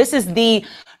seasoning. So this is the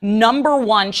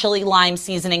 #1 chili lime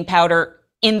seasoning powder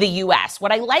in the US.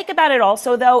 What I like about it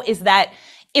also, though, is that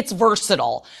it's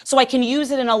versatile. So I can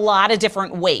use it in a lot of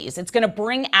different ways. It's going to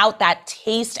bring out that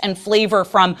taste and flavor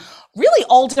from really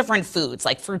all different foods,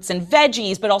 like fruits and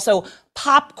veggies, but also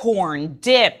popcorn,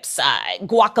 dips,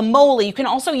 guacamole. You can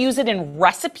also use it in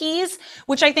recipes,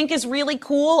 which I think is really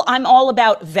cool. I'm all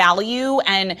about value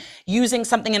and using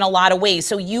something in a lot of ways.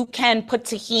 So you can put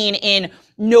tahini in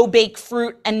no-bake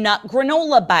fruit and nut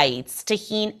granola bites,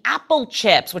 tahini apple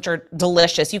chips, which are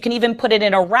delicious. You can even put it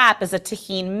in a wrap as a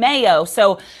tahini mayo.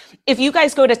 So if you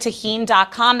guys go to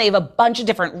tahini.com, they have a bunch of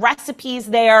different recipes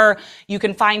there. You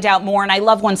can find out more. And I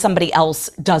love when somebody else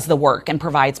does the work and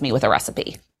provides me with a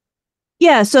recipe.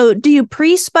 Yeah. So do you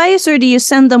pre-spice or do you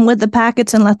send them with the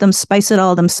packets and let them spice it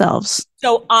all themselves?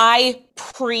 So I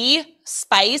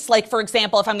pre-spice. Like, for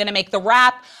example, if I'm going to make the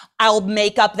wrap, I'll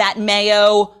make up that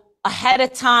mayo ahead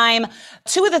of time.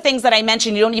 Two of the things that I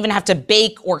mentioned, you don't even have to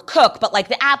bake or cook, but like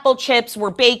the apple chips,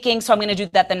 we're baking. So I'm going to do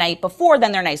that the night before.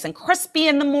 Then they're nice and crispy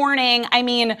in the morning. I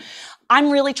mean, I'm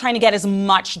really trying to get as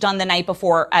much done the night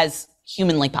before as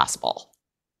humanly possible.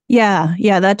 Yeah,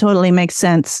 that totally makes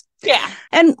sense. Yeah.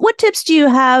 And what tips do you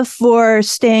have for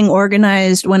staying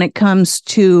organized when it comes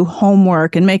to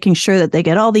homework and making sure that they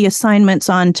get all the assignments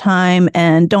on time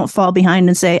and don't fall behind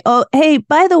and say, oh, hey,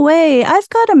 by the way, I've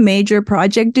got a major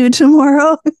project due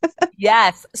tomorrow?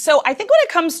 Yes. So I think when it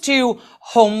comes to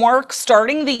homework,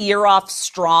 starting the year off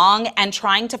strong and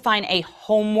trying to find a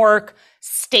homework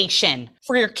station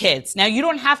for your kids. Now, you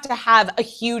don't have to have a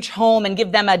huge home and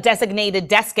give them a designated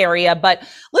desk area, but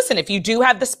listen, if you do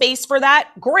have the space for that,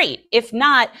 great. If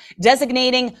not,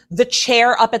 designating the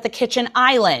chair up at the kitchen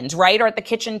island, right? Or at the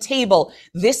kitchen table.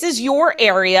 This is your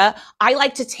area. I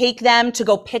like to take them to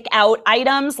go pick out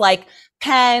items like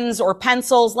pens or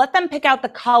pencils. Let them pick out the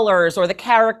colors or the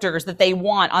characters that they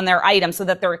want on their item so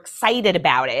that they're excited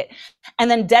about it.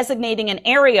 And then designating an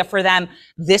area for them.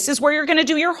 This is where you're going to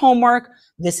do your homework.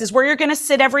 This is where you're going to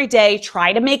sit every day.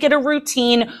 Try to make it a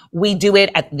routine. We do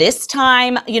it at this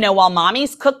time, while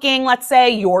mommy's cooking, let's say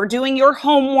you're doing your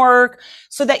homework,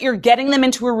 so that you're getting them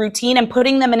into a routine and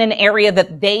putting them in an area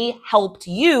that they helped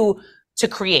you to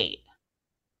create.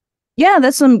 Yeah,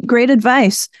 that's some great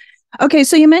advice. Okay,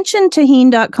 so you mentioned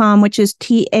tahini.com, which is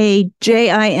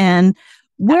TAJIN.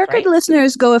 Where could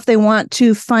listeners go if they want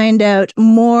to find out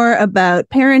more about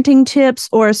parenting tips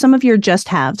or some of your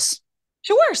just-haves?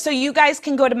 Sure. So you guys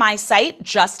can go to my site,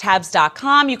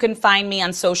 justhaves.com. You can find me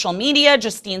on social media,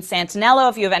 Justine Santinello.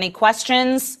 If you have any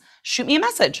questions, shoot me a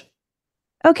message.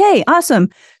 Okay, awesome.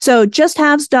 So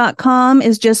justhaves.com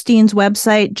is Justine's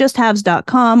website,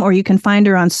 justhaves.com, or you can find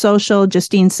her on social,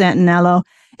 Justine Santinello.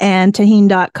 And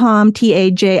tahini.com,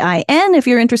 TAJIN, if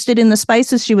you're interested in the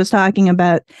spices she was talking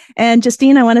about. And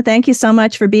Justine, I want to thank you so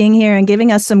much for being here and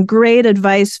giving us some great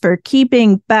advice for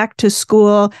keeping back to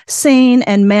school sane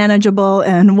and manageable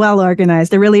and well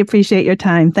organized. I really appreciate your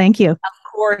time. Thank you. Of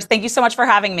course. Thank you so much for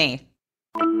having me.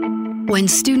 When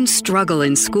students struggle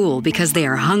in school because they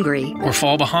are hungry or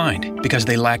fall behind because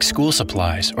they lack school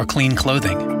supplies or clean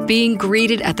clothing, being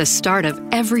greeted at the start of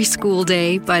every school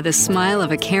day by the smile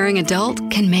of a caring adult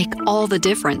can make all the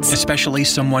difference. Especially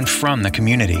someone from the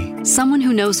community. Someone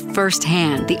who knows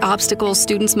firsthand the obstacles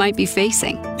students might be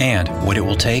facing and what it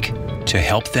will take to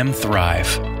help them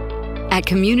thrive. At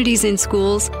Communities in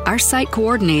Schools, our site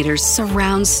coordinators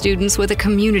surround students with a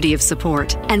community of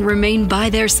support and remain by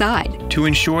their side to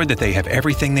ensure that they have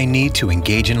everything they need to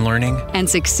engage in learning and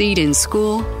succeed in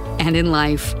school and in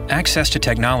life. Access to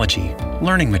technology,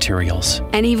 learning materials,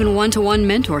 and even one-to-one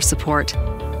mentor support.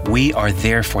 We are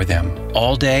there for them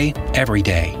all day, every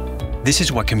day. This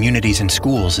is what Communities in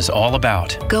Schools is all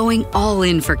about. Going all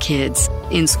in for kids,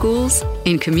 in schools,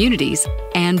 in communities,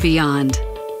 and beyond.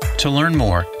 To learn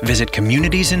more, visit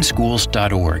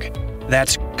communitiesinschools.org.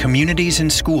 That's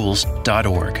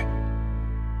communitiesinschools.org.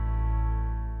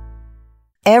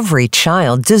 Every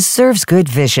child deserves good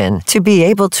vision to be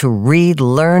able to read,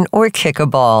 learn, or kick a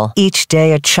ball. Each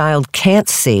day a child can't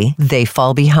see, they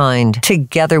fall behind.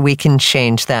 Together we can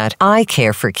change that. Eye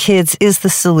Care for Kids is the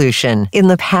solution. In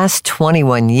the past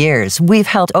 21 years, we've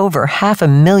helped over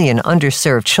 500,000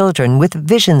 underserved children with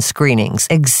vision screenings,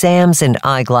 exams, and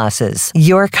eyeglasses.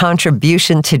 Your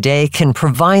contribution today can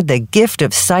provide the gift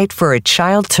of sight for a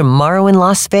child tomorrow in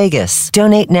Las Vegas.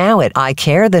 Donate now at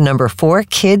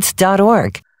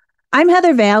eyecare4kids.org. I'm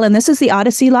Heather Vale, and this is the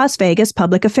Odyssey Las Vegas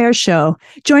Public Affairs Show.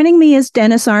 Joining me is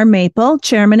Dennis R. Maple,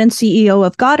 Chairman and CEO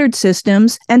of Goddard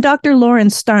Systems, and Dr. Lauren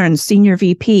Starnes, Senior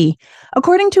VP.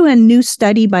 According to a new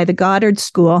study by the Goddard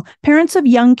School, parents of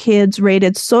young kids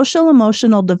rated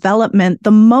social-emotional development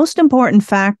the most important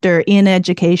factor in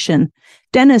education.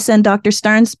 Dennis and Dr.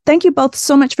 Starnes, thank you both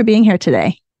so much for being here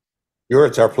today. Sure,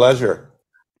 it's our pleasure.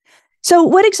 So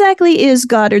what exactly is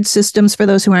Goddard Systems for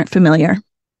those who aren't familiar?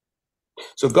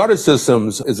 So Goddard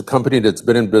Systems is a company that's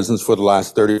been in business for the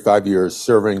last 35 years,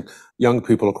 serving young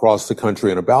people across the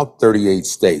country in about 38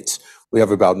 states. We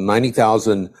have about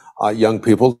 90,000 young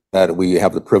people that we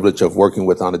have the privilege of working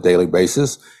with on a daily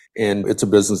basis. And it's a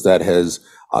business that has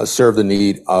served the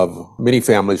need of many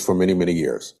families for many, many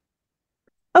years.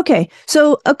 Okay,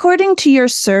 so according to your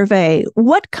survey,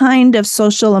 what kind of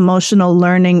social emotional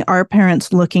learning are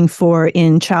parents looking for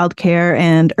in childcare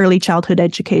and early childhood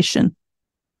education?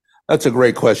 That's a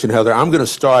great question, Heather. I'm going to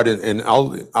start and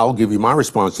I'll give you my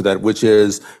response to that, which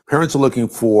is parents are looking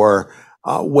for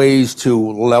ways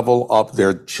to level up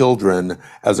their children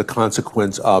as a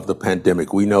consequence of the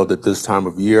pandemic. We know that this time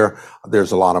of year,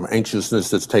 there's a lot of anxiousness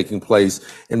that's taking place,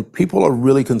 and people are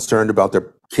really concerned about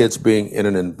their kids being in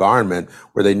an environment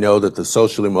where they know that the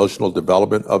social emotional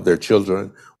development of their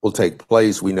children will take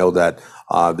place. We know that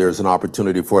there's an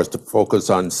opportunity for us to focus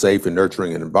on safe and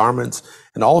nurturing environments.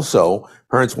 And also,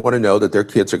 parents want to know that their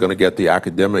kids are going to get the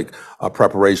academic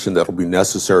preparation that will be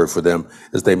necessary for them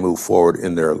as they move forward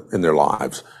in their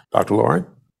lives. Dr. Lauren?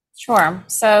 Sure.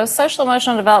 So social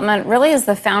emotional development really is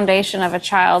the foundation of a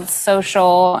child's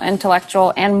social,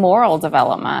 intellectual, and moral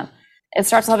development. It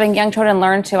starts helping young children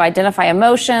learn to identify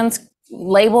emotions,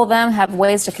 label them, have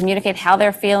ways to communicate how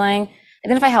they're feeling,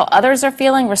 identify how others are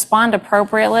feeling, respond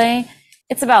appropriately.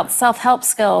 It's about self-help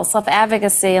skills,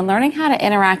 self-advocacy, and learning how to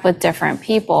interact with different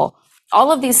people.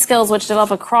 All of these skills which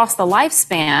develop across the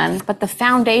lifespan, but the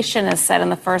foundation is set in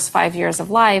the first 5 years of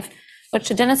life, which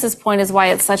to Dennis's point is why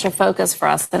it's such a focus for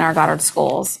us in our Goddard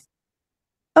schools.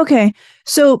 Okay,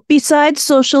 so besides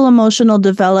social emotional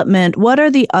development, what are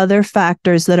the other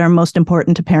factors that are most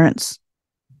important to parents?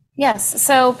 Yes,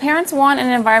 so parents want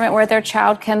an environment where their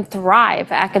child can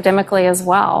thrive academically as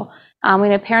well. We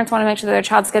know parents want to make sure that their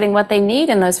child's getting what they need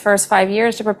in those first 5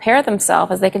 years to prepare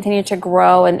themselves as they continue to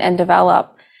grow and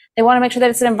develop. They want to make sure that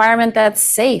it's an environment that's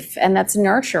safe and that's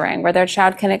nurturing, where their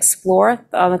child can explore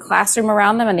the classroom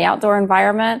around them and the outdoor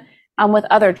environment with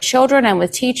other children and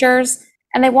with teachers.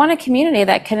 And they want a community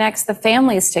that connects the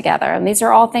families together. And these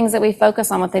are all things that we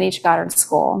focus on within each Goddard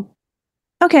school.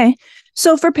 Okay.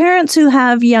 So for parents who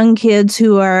have young kids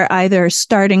who are either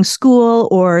starting school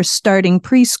or starting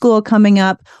preschool coming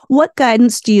up, what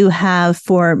guidance do you have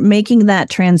for making that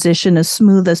transition as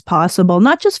smooth as possible,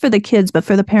 not just for the kids, but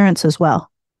for the parents as well?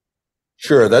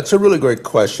 Sure, that's a really great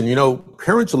question. You know,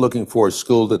 parents are looking for a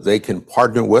school that they can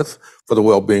partner with for the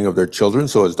well-being of their children.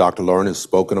 So as Dr. Lauren has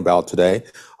spoken about today,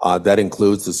 that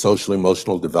includes the social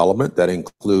emotional development, that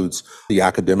includes the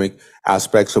academic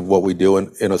aspects of what we do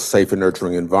in a safe and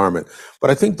nurturing environment. But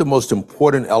I think the most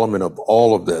important element of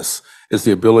all of this is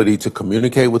the ability to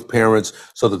communicate with parents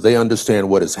so that they understand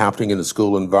what is happening in the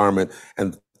school environment,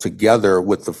 and together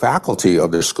with the faculty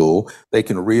of their school, they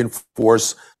can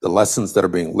reinforce the lessons that are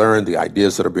being learned, the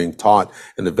ideas that are being taught,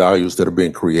 and the values that are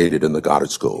being created in the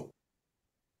Goddard School.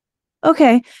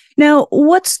 Okay. Now,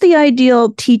 what's the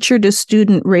ideal teacher to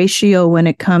student ratio when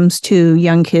it comes to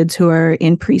young kids who are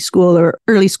in preschool or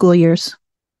early school years?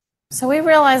 So we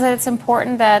realize that it's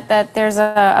important that there's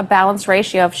a balanced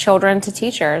ratio of children to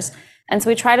teachers. And so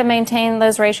we try to maintain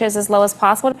those ratios as low as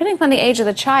possible, depending upon the age of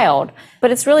the child. But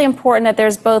it's really important that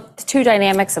there's both two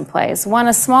dynamics in place. One,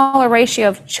 a smaller ratio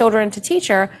of children to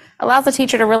teacher allows the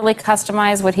teacher to really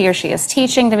customize what he or she is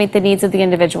teaching to meet the needs of the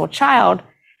individual child.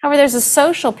 However, there's a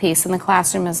social piece in the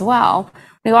classroom as well.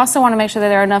 We also want to make sure that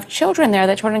there are enough children there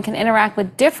that children can interact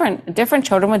with different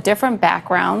children with different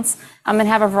backgrounds and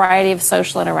have a variety of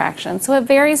social interactions. So it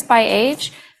varies by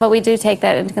age, but we do take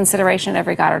that into consideration at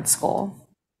every Goddard school.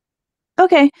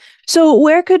 Okay, so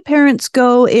where could parents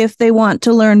go if they want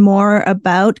to learn more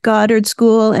about Goddard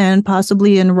School and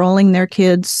possibly enrolling their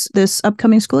kids this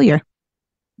upcoming school year?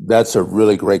 That's a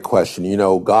really great question. You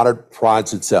know, Goddard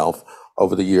prides itself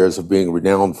over the years of being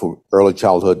renowned for early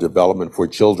childhood development for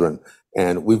children.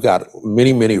 And we've got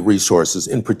many, many resources.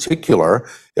 In particular,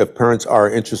 if parents are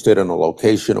interested in a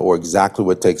location or exactly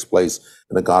what takes place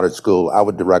in a Goddard school, I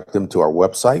would direct them to our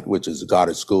website, which is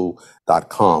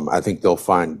goddardschool.com. I think they'll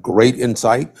find great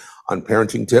insight on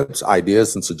parenting tips,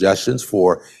 ideas, and suggestions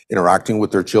for interacting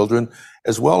with their children,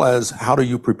 as well as how do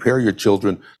you prepare your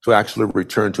children to actually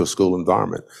return to a school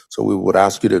environment. So we would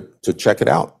ask you to check it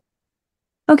out.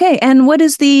 Okay, and what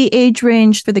is the age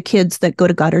range for the kids that go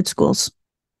to Goddard schools?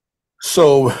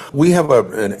 So we have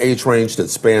an age range that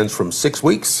spans from 6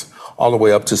 weeks all the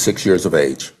way up to 6 years of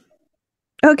age.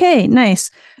 Okay, nice.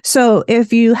 So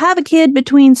if you have a kid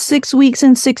between 6 weeks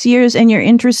and 6 years and you're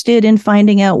interested in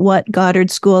finding out what Goddard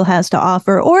School has to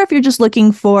offer, or if you're just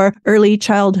looking for early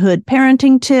childhood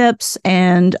parenting tips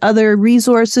and other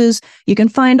resources, you can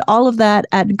find all of that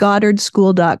at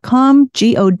goddardschool.com,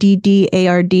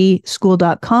 Goddard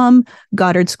school.com,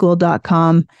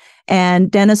 goddardschool.com. And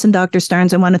Dennis and Dr.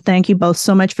 Starnes, I want to thank you both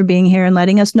so much for being here and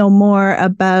letting us know more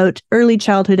about early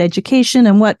childhood education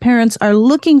and what parents are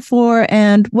looking for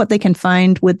and what they can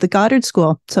find with the Goddard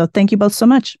School. So thank you both so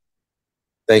much.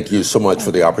 Thank you so much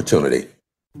for the opportunity.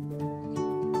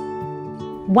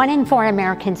 1 in 4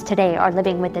 Americans today are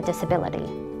living with a disability.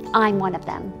 I'm one of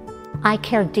them. I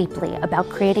care deeply about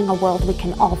creating a world we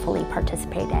can all fully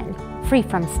participate in, free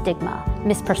from stigma,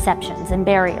 misperceptions, and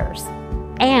barriers.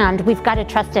 And we've got a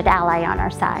trusted ally on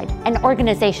our side, an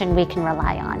organization we can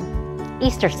rely on,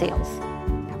 Easter Seals.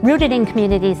 Rooted in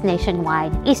communities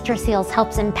nationwide, Easter Seals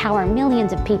helps empower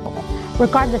millions of people,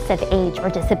 regardless of age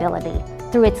or disability,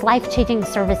 through its life-changing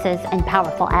services and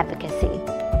powerful advocacy.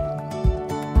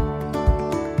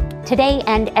 Today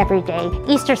and every day,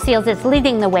 Easter Seals is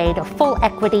leading the way to full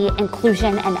equity,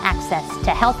 inclusion, and access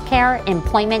to healthcare,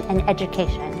 employment, and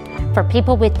education for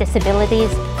people with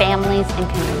disabilities, families, and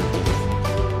communities.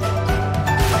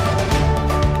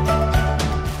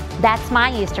 That's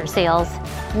my Easter Seals.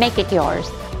 Make it yours.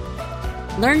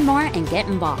 Learn more and get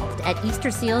involved at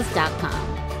easterseals.com.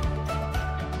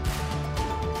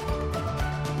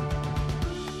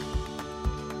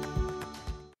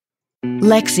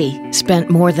 Lexi spent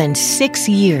more than 6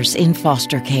 years in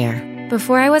foster care.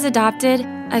 Before I was adopted,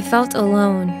 I felt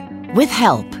alone. With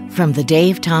help from the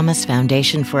Dave Thomas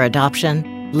Foundation for Adoption,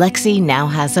 Lexi now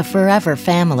has a forever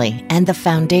family and the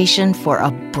foundation for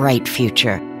a bright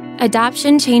future.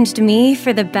 Adoption changed me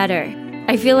for the better.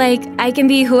 I feel like I can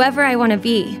be whoever I want to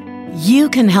be. You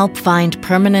can help find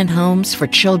permanent homes for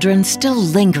children still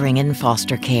lingering in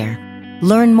foster care.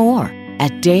 Learn more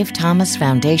at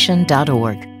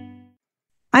davethomasfoundation.org.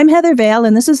 I'm Heather Vale,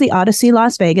 and this is the Odyssey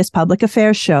Las Vegas Public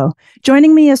Affairs Show.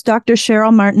 Joining me is Dr.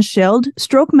 Cheryl Martin-Schild,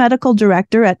 Stroke Medical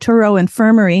Director at Touro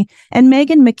Infirmary, and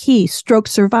Megan McKee, Stroke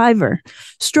Survivor.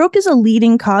 Stroke is a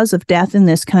leading cause of death in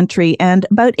this country, and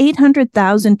about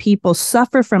 800,000 people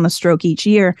suffer from a stroke each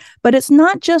year. But it's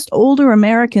not just older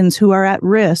Americans who are at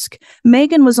risk.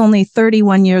 Megan was only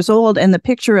 31 years old and the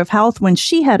picture of health when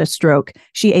she had a stroke.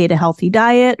 She ate a healthy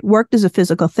diet, worked as a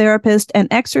physical therapist, and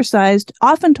exercised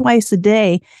often twice a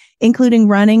day, including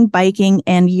running, biking,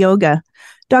 and yoga.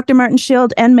 Dr.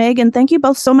 Martin-Schild and Megan, thank you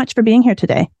both so much for being here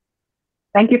today.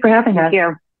 Thank you for having us. Thank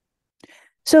you.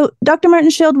 So, Dr.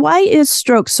 Martin-Schild, why is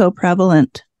stroke so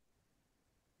prevalent?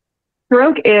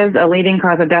 Stroke is a leading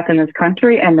cause of death in this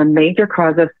country and the major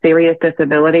cause of serious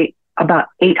disability. About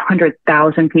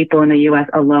 800,000 people in the U.S.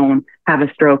 alone have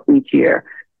a stroke each year.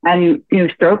 And,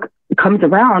 stroke comes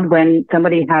around when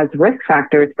somebody has risk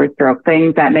factors for stroke,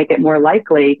 things that make it more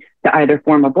likely to either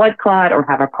form a blood clot or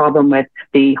have a problem with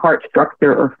the heart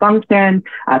structure or function,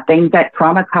 things that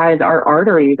traumatize our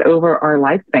arteries over our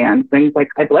lifespan, things like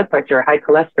high blood pressure, high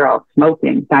cholesterol,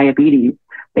 smoking, diabetes,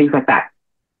 things like that.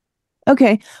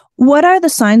 Okay. What are the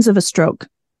signs of a stroke?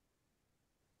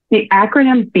 The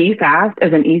acronym BFAST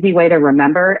is an easy way to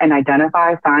remember and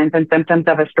identify signs and symptoms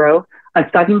of a stroke. A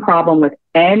sudden problem with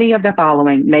any of the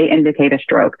following may indicate a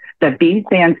stroke. The B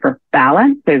stands for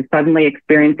balance, so suddenly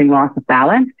experiencing loss of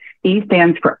balance. E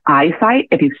stands for eyesight.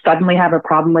 If you suddenly have a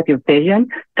problem with your vision,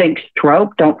 think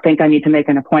stroke. Don't think I need to make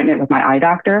an appointment with my eye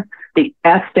doctor. The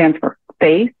F stands for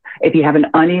face. If you have an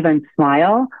uneven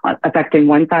smile affecting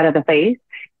one side of the face.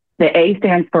 The A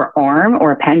stands for arm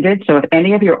or appendage. So if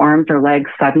any of your arms or legs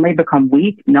suddenly become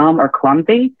weak, numb, or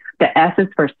clumsy. The S is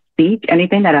for speech,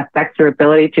 anything that affects your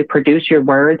ability to produce your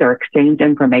words or exchange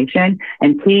information.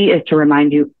 And T is to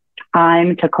remind you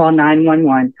time to call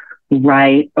 911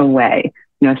 right away.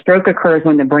 Stroke occurs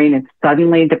when the brain is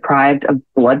suddenly deprived of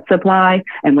blood supply,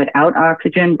 and without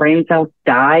oxygen, brain cells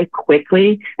die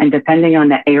quickly. And depending on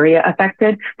the area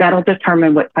affected, that'll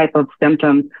determine what type of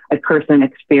symptoms a person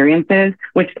experiences,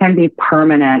 which can be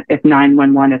permanent if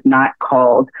 911 is not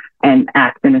called and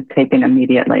action is taken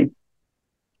immediately.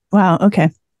 Wow.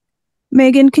 Okay.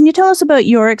 Megan, can you tell us about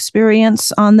your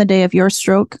experience on the day of your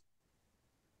stroke?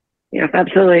 Yes,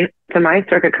 absolutely. So my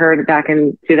stroke occurred back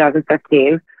in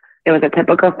 2015. It was a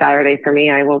typical Saturday for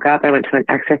me. I woke up, I went to an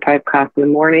exercise class in the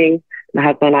morning. My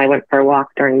husband and I went for a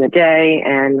walk during the day,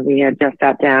 and we had just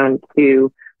sat down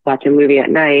to watch a movie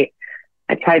at night.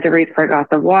 I tried to reach for a glass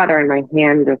of water, and my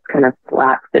hand just kind of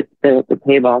slapped the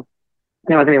table.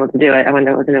 And I wasn't able to do it. I wasn't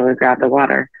able to grab the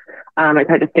water. I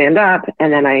tried to stand up,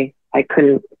 and then I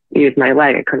couldn't use my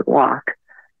leg. I couldn't walk.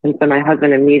 And so my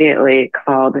husband immediately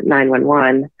called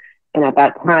 911. And at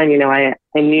that time, I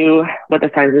knew what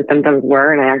the signs and symptoms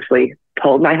were, and I actually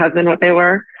told my husband what they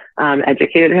were,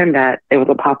 educated him that it was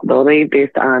a possibility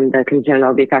based on the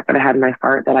congenital defect that I had in my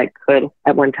heart that I could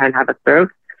at one time have a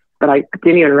stroke. But I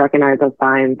didn't even recognize those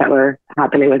signs that were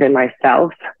happening within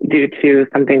myself due to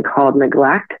something called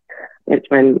neglect. It's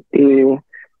when the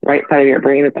right side of your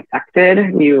brain is affected.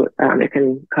 It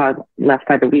can cause left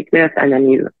side of weakness, and then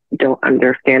you don't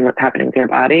understand what's happening with your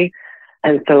body.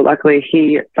 And so luckily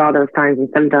he saw those signs and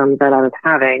symptoms that I was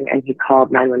having, and he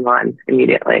called 911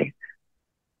 immediately.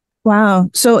 Wow.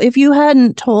 So if you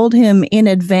hadn't told him in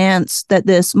advance that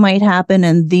this might happen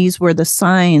and these were the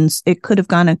signs, it could have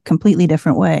gone a completely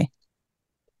different way.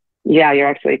 Yeah, you're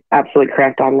actually absolutely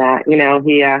correct on that.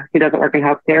 He doesn't work in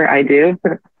healthcare. I do.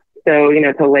 So,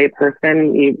 to a lay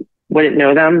person, you wouldn't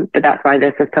know them, but that's why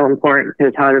this is so important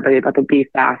to tell everybody about the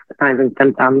BFAST signs and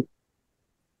symptoms.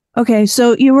 Okay,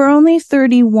 so you were only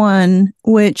 31,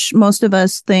 which most of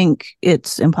us think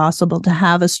it's impossible to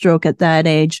have a stroke at that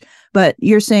age, but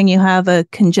you're saying you have a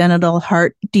congenital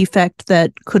heart defect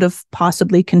that could have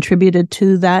possibly contributed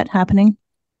to that happening?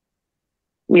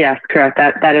 Yes, correct.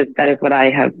 That is what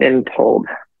I have been told.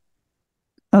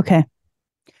 Okay.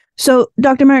 So,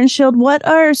 Dr. Martin-Schild, what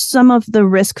are some of the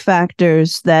risk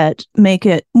factors that make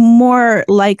it more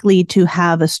likely to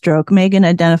have a stroke? Megan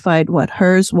identified what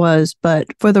hers was, but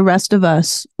for the rest of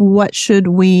us, what should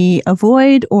we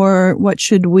avoid or what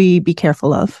should we be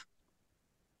careful of?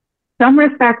 Some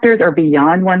risk factors are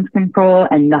beyond one's control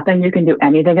and nothing you can do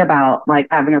anything about, like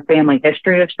having a family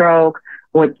history of stroke,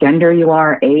 what gender you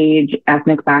are, age,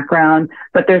 ethnic background.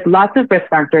 But there's lots of risk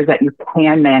factors that you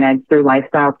can manage through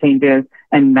lifestyle changes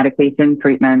and medication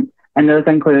treatment. And those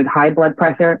include high blood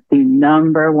pressure, the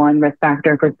number one risk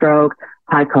factor for stroke,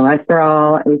 high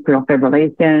cholesterol, atrial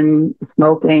fibrillation,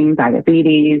 smoking,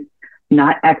 diabetes,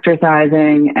 not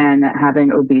exercising, and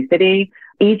having obesity.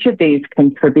 Each of these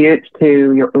contributes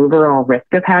to your overall risk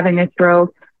of having a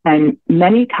stroke. And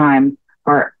many times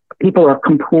people are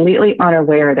completely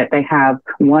unaware that they have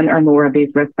one or more of these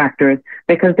risk factors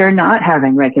because they're not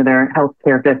having regular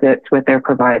healthcare visits with their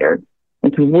providers.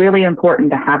 It's really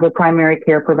important to have a primary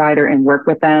care provider and work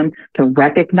with them to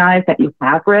recognize that you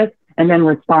have risk and then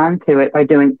respond to it by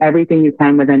doing everything you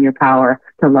can within your power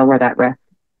to lower that risk.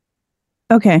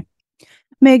 Okay.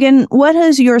 Megan, what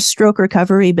has your stroke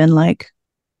recovery been like?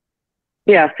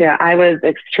 Yes, I was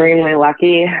extremely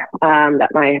lucky that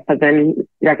my husband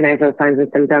recognized those signs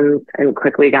and symptoms and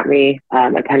quickly got me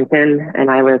attention. And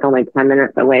I was only 10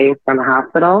 minutes away from a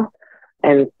hospital.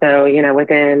 And so,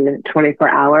 within 24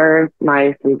 hours,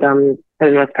 my symptoms for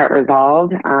the most part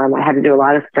resolved. I had to do a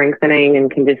lot of strengthening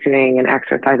and conditioning and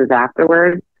exercises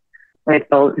afterwards. I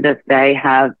still to this day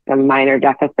have some minor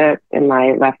deficits in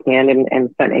my left hand and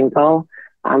foot ankle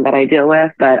that I deal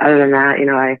with. But other than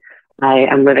that, I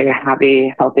am living a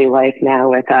happy, healthy life now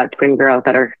with twin girls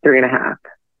that are 3.5.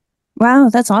 Wow,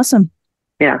 that's awesome.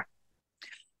 Yeah.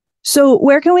 So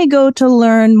where can we go to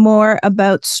learn more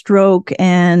about stroke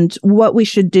and what we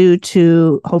should do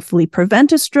to hopefully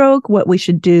prevent a stroke, what we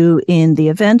should do in the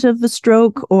event of a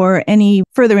stroke, or any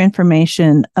further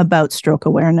information about stroke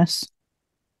awareness?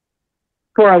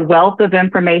 For a wealth of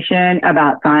information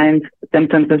about signs,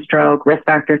 symptoms of stroke, risk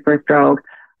factors for stroke,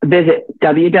 visit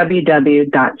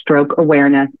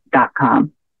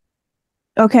www.strokeawareness.com.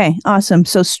 Okay, awesome.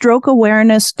 So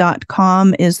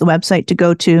strokeawareness.com is the website to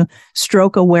go to,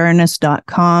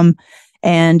 strokeawareness.com.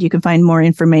 And you can find more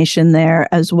information there,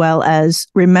 as well as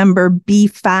remember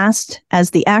BFAST as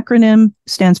the acronym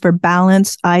stands for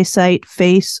balance, eyesight,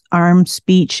 face, arm,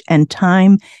 speech, and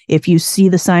time. If you see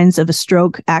the signs of a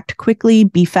stroke, act quickly,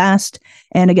 BFAST.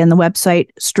 And again, the website,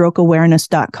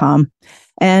 strokeawareness.com.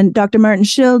 And Dr.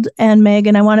 Martin-Schild and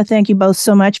Megan, I want to thank you both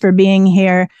so much for being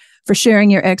here, for sharing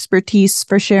your expertise,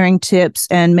 for sharing tips,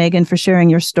 and Megan, for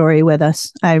sharing your story with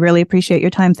us. I really appreciate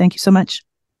your time. Thank you so much.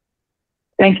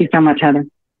 Thank you so much, Heather.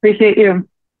 Appreciate you.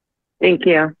 Thank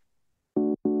you.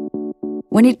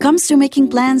 When it comes to making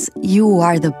plans, you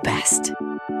are the best.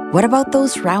 What about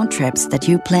those round trips that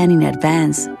you plan in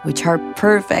advance, which are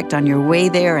perfect on your way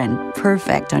there and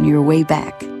perfect on your way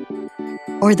back?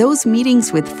 Or those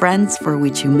meetings with friends for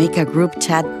which you make a group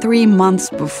chat 3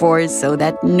 months before so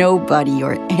that nobody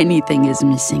or anything is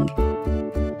missing?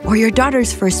 Or your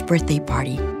daughter's first birthday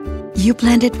party. You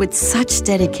planned it with such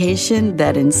dedication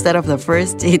that instead of the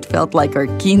first, it felt like our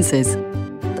 15s.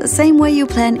 The same way you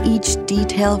plan each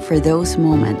detail for those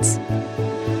moments.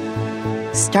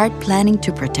 Start planning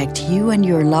to protect you and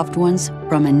your loved ones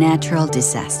from a natural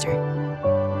disaster.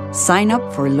 Sign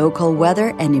up for local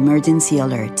weather and emergency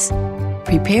alerts.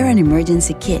 Prepare an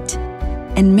emergency kit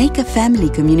and make a family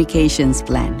communications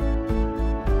plan.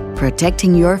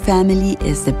 Protecting your family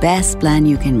is the best plan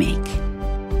you can make.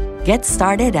 Get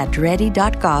started at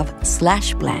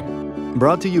ready.gov/plan.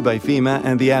 Brought to you by FEMA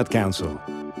and the Ad Council.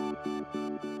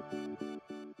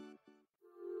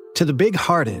 To the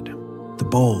big-hearted, the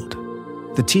bold,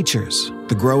 the teachers,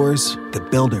 the growers, the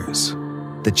builders,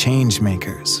 the change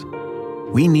makers,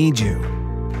 we need you.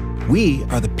 We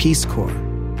are the Peace Corps.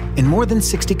 In more than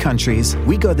 60 countries,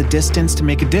 we go the distance to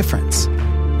make a difference.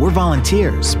 We're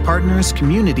volunteers, partners,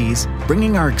 communities,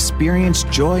 bringing our experience,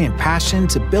 joy, and passion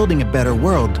to building a better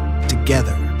world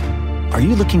together. Are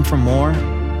you looking for more?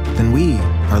 Then we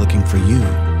are looking for you.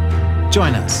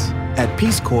 Join us at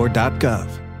peacecorps.gov.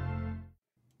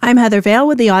 I'm Heather Vale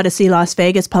with the Odyssey Las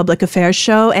Vegas Public Affairs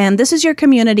Show, and this is your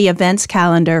community events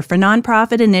calendar for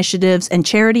nonprofit initiatives and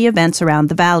charity events around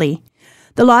the Valley.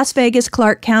 The Las Vegas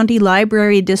Clark County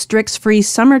Library District's free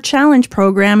Summer Challenge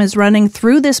program is running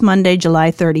through this Monday,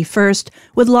 July 31st,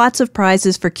 with lots of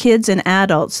prizes for kids and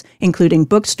adults, including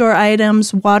bookstore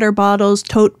items, water bottles,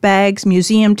 tote bags,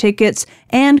 museum tickets,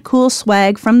 and cool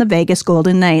swag from the Vegas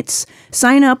Golden Knights.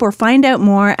 Sign up or find out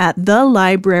more at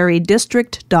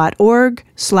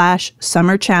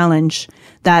thelibrarydistrict.org/Summer Challenge.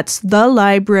 That's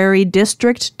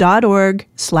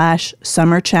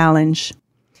thelibrarydistrict.org/Summer Challenge.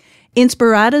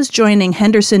 Inspirata's joining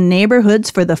Henderson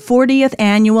neighborhoods for the 40th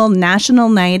annual National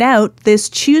Night Out this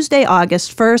Tuesday,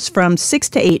 August 1st from 6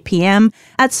 to 8 p.m.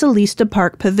 at Celista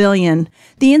Park Pavilion.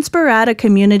 The Inspirata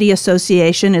Community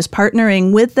Association is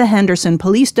partnering with the Henderson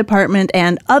Police Department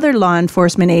and other law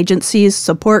enforcement agencies,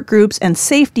 support groups, and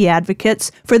safety advocates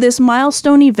for this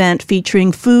milestone event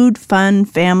featuring food, fun,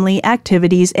 family,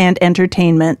 activities, and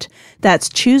entertainment. That's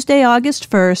Tuesday, August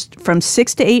 1st from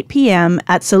 6 to 8 p.m.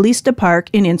 at Celista Park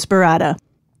in Inspirata.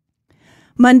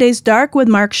 Monday's Dark with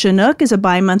Mark Chinook is a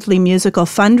bi-monthly musical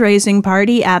fundraising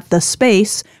party at The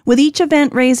Space, with each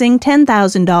event raising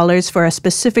 $10,000 for a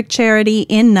specific charity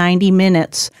in 90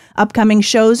 minutes. Upcoming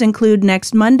shows include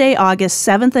next Monday, August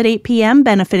 7th at 8 p.m.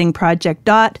 benefiting Project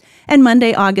DOT, and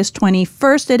Monday, August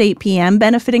 21st at 8 p.m.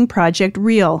 benefiting Project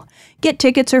REAL. Get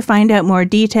tickets or find out more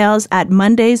details at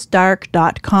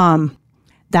mondaysdark.com.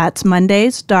 That's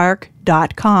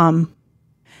mondaysdark.com.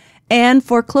 And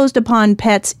Foreclosed Upon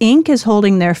Pets, Inc. is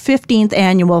holding their 15th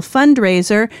annual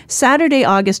fundraiser Saturday,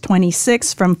 August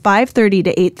 26th from 5:30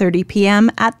 to 8:30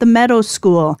 p.m. at the Meadows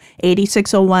School,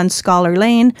 8601 Scholar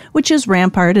Lane, which is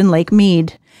Rampart in Lake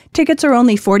Mead. Tickets are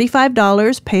only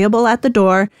 $45, payable at the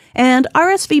door, and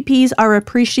RSVPs are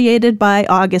appreciated by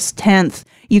August 10th.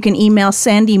 You can email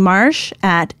Sandy Marsh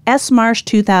at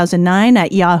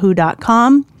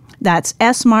smarsh2009@yahoo.com. That's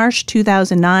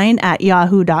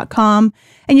smarsh2009@yahoo.com.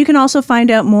 And you can also find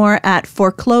out more at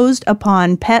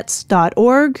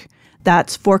forecloseduponpets.org.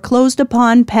 That's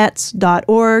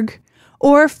forecloseduponpets.org.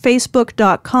 Or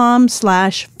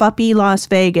facebook.com/Fuppy Las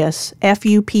Vegas,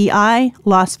 FUPI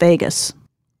Las Vegas.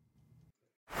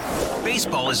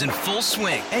 Baseball is in full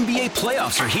swing. NBA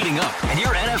playoffs are heating up, and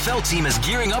your NFL team is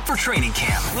gearing up for training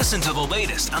camp. Listen to the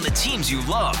latest on the teams you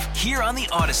love here on the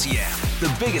Odyssey app.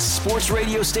 The biggest sports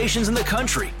radio stations in the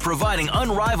country, providing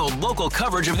unrivaled local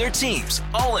coverage of their teams,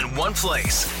 all in one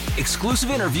place. Exclusive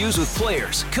interviews with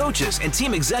players, coaches, and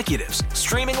team executives,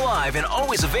 streaming live and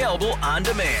always available on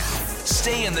demand.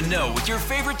 Stay in the know with your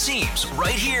favorite teams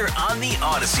right here on the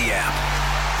Odyssey app.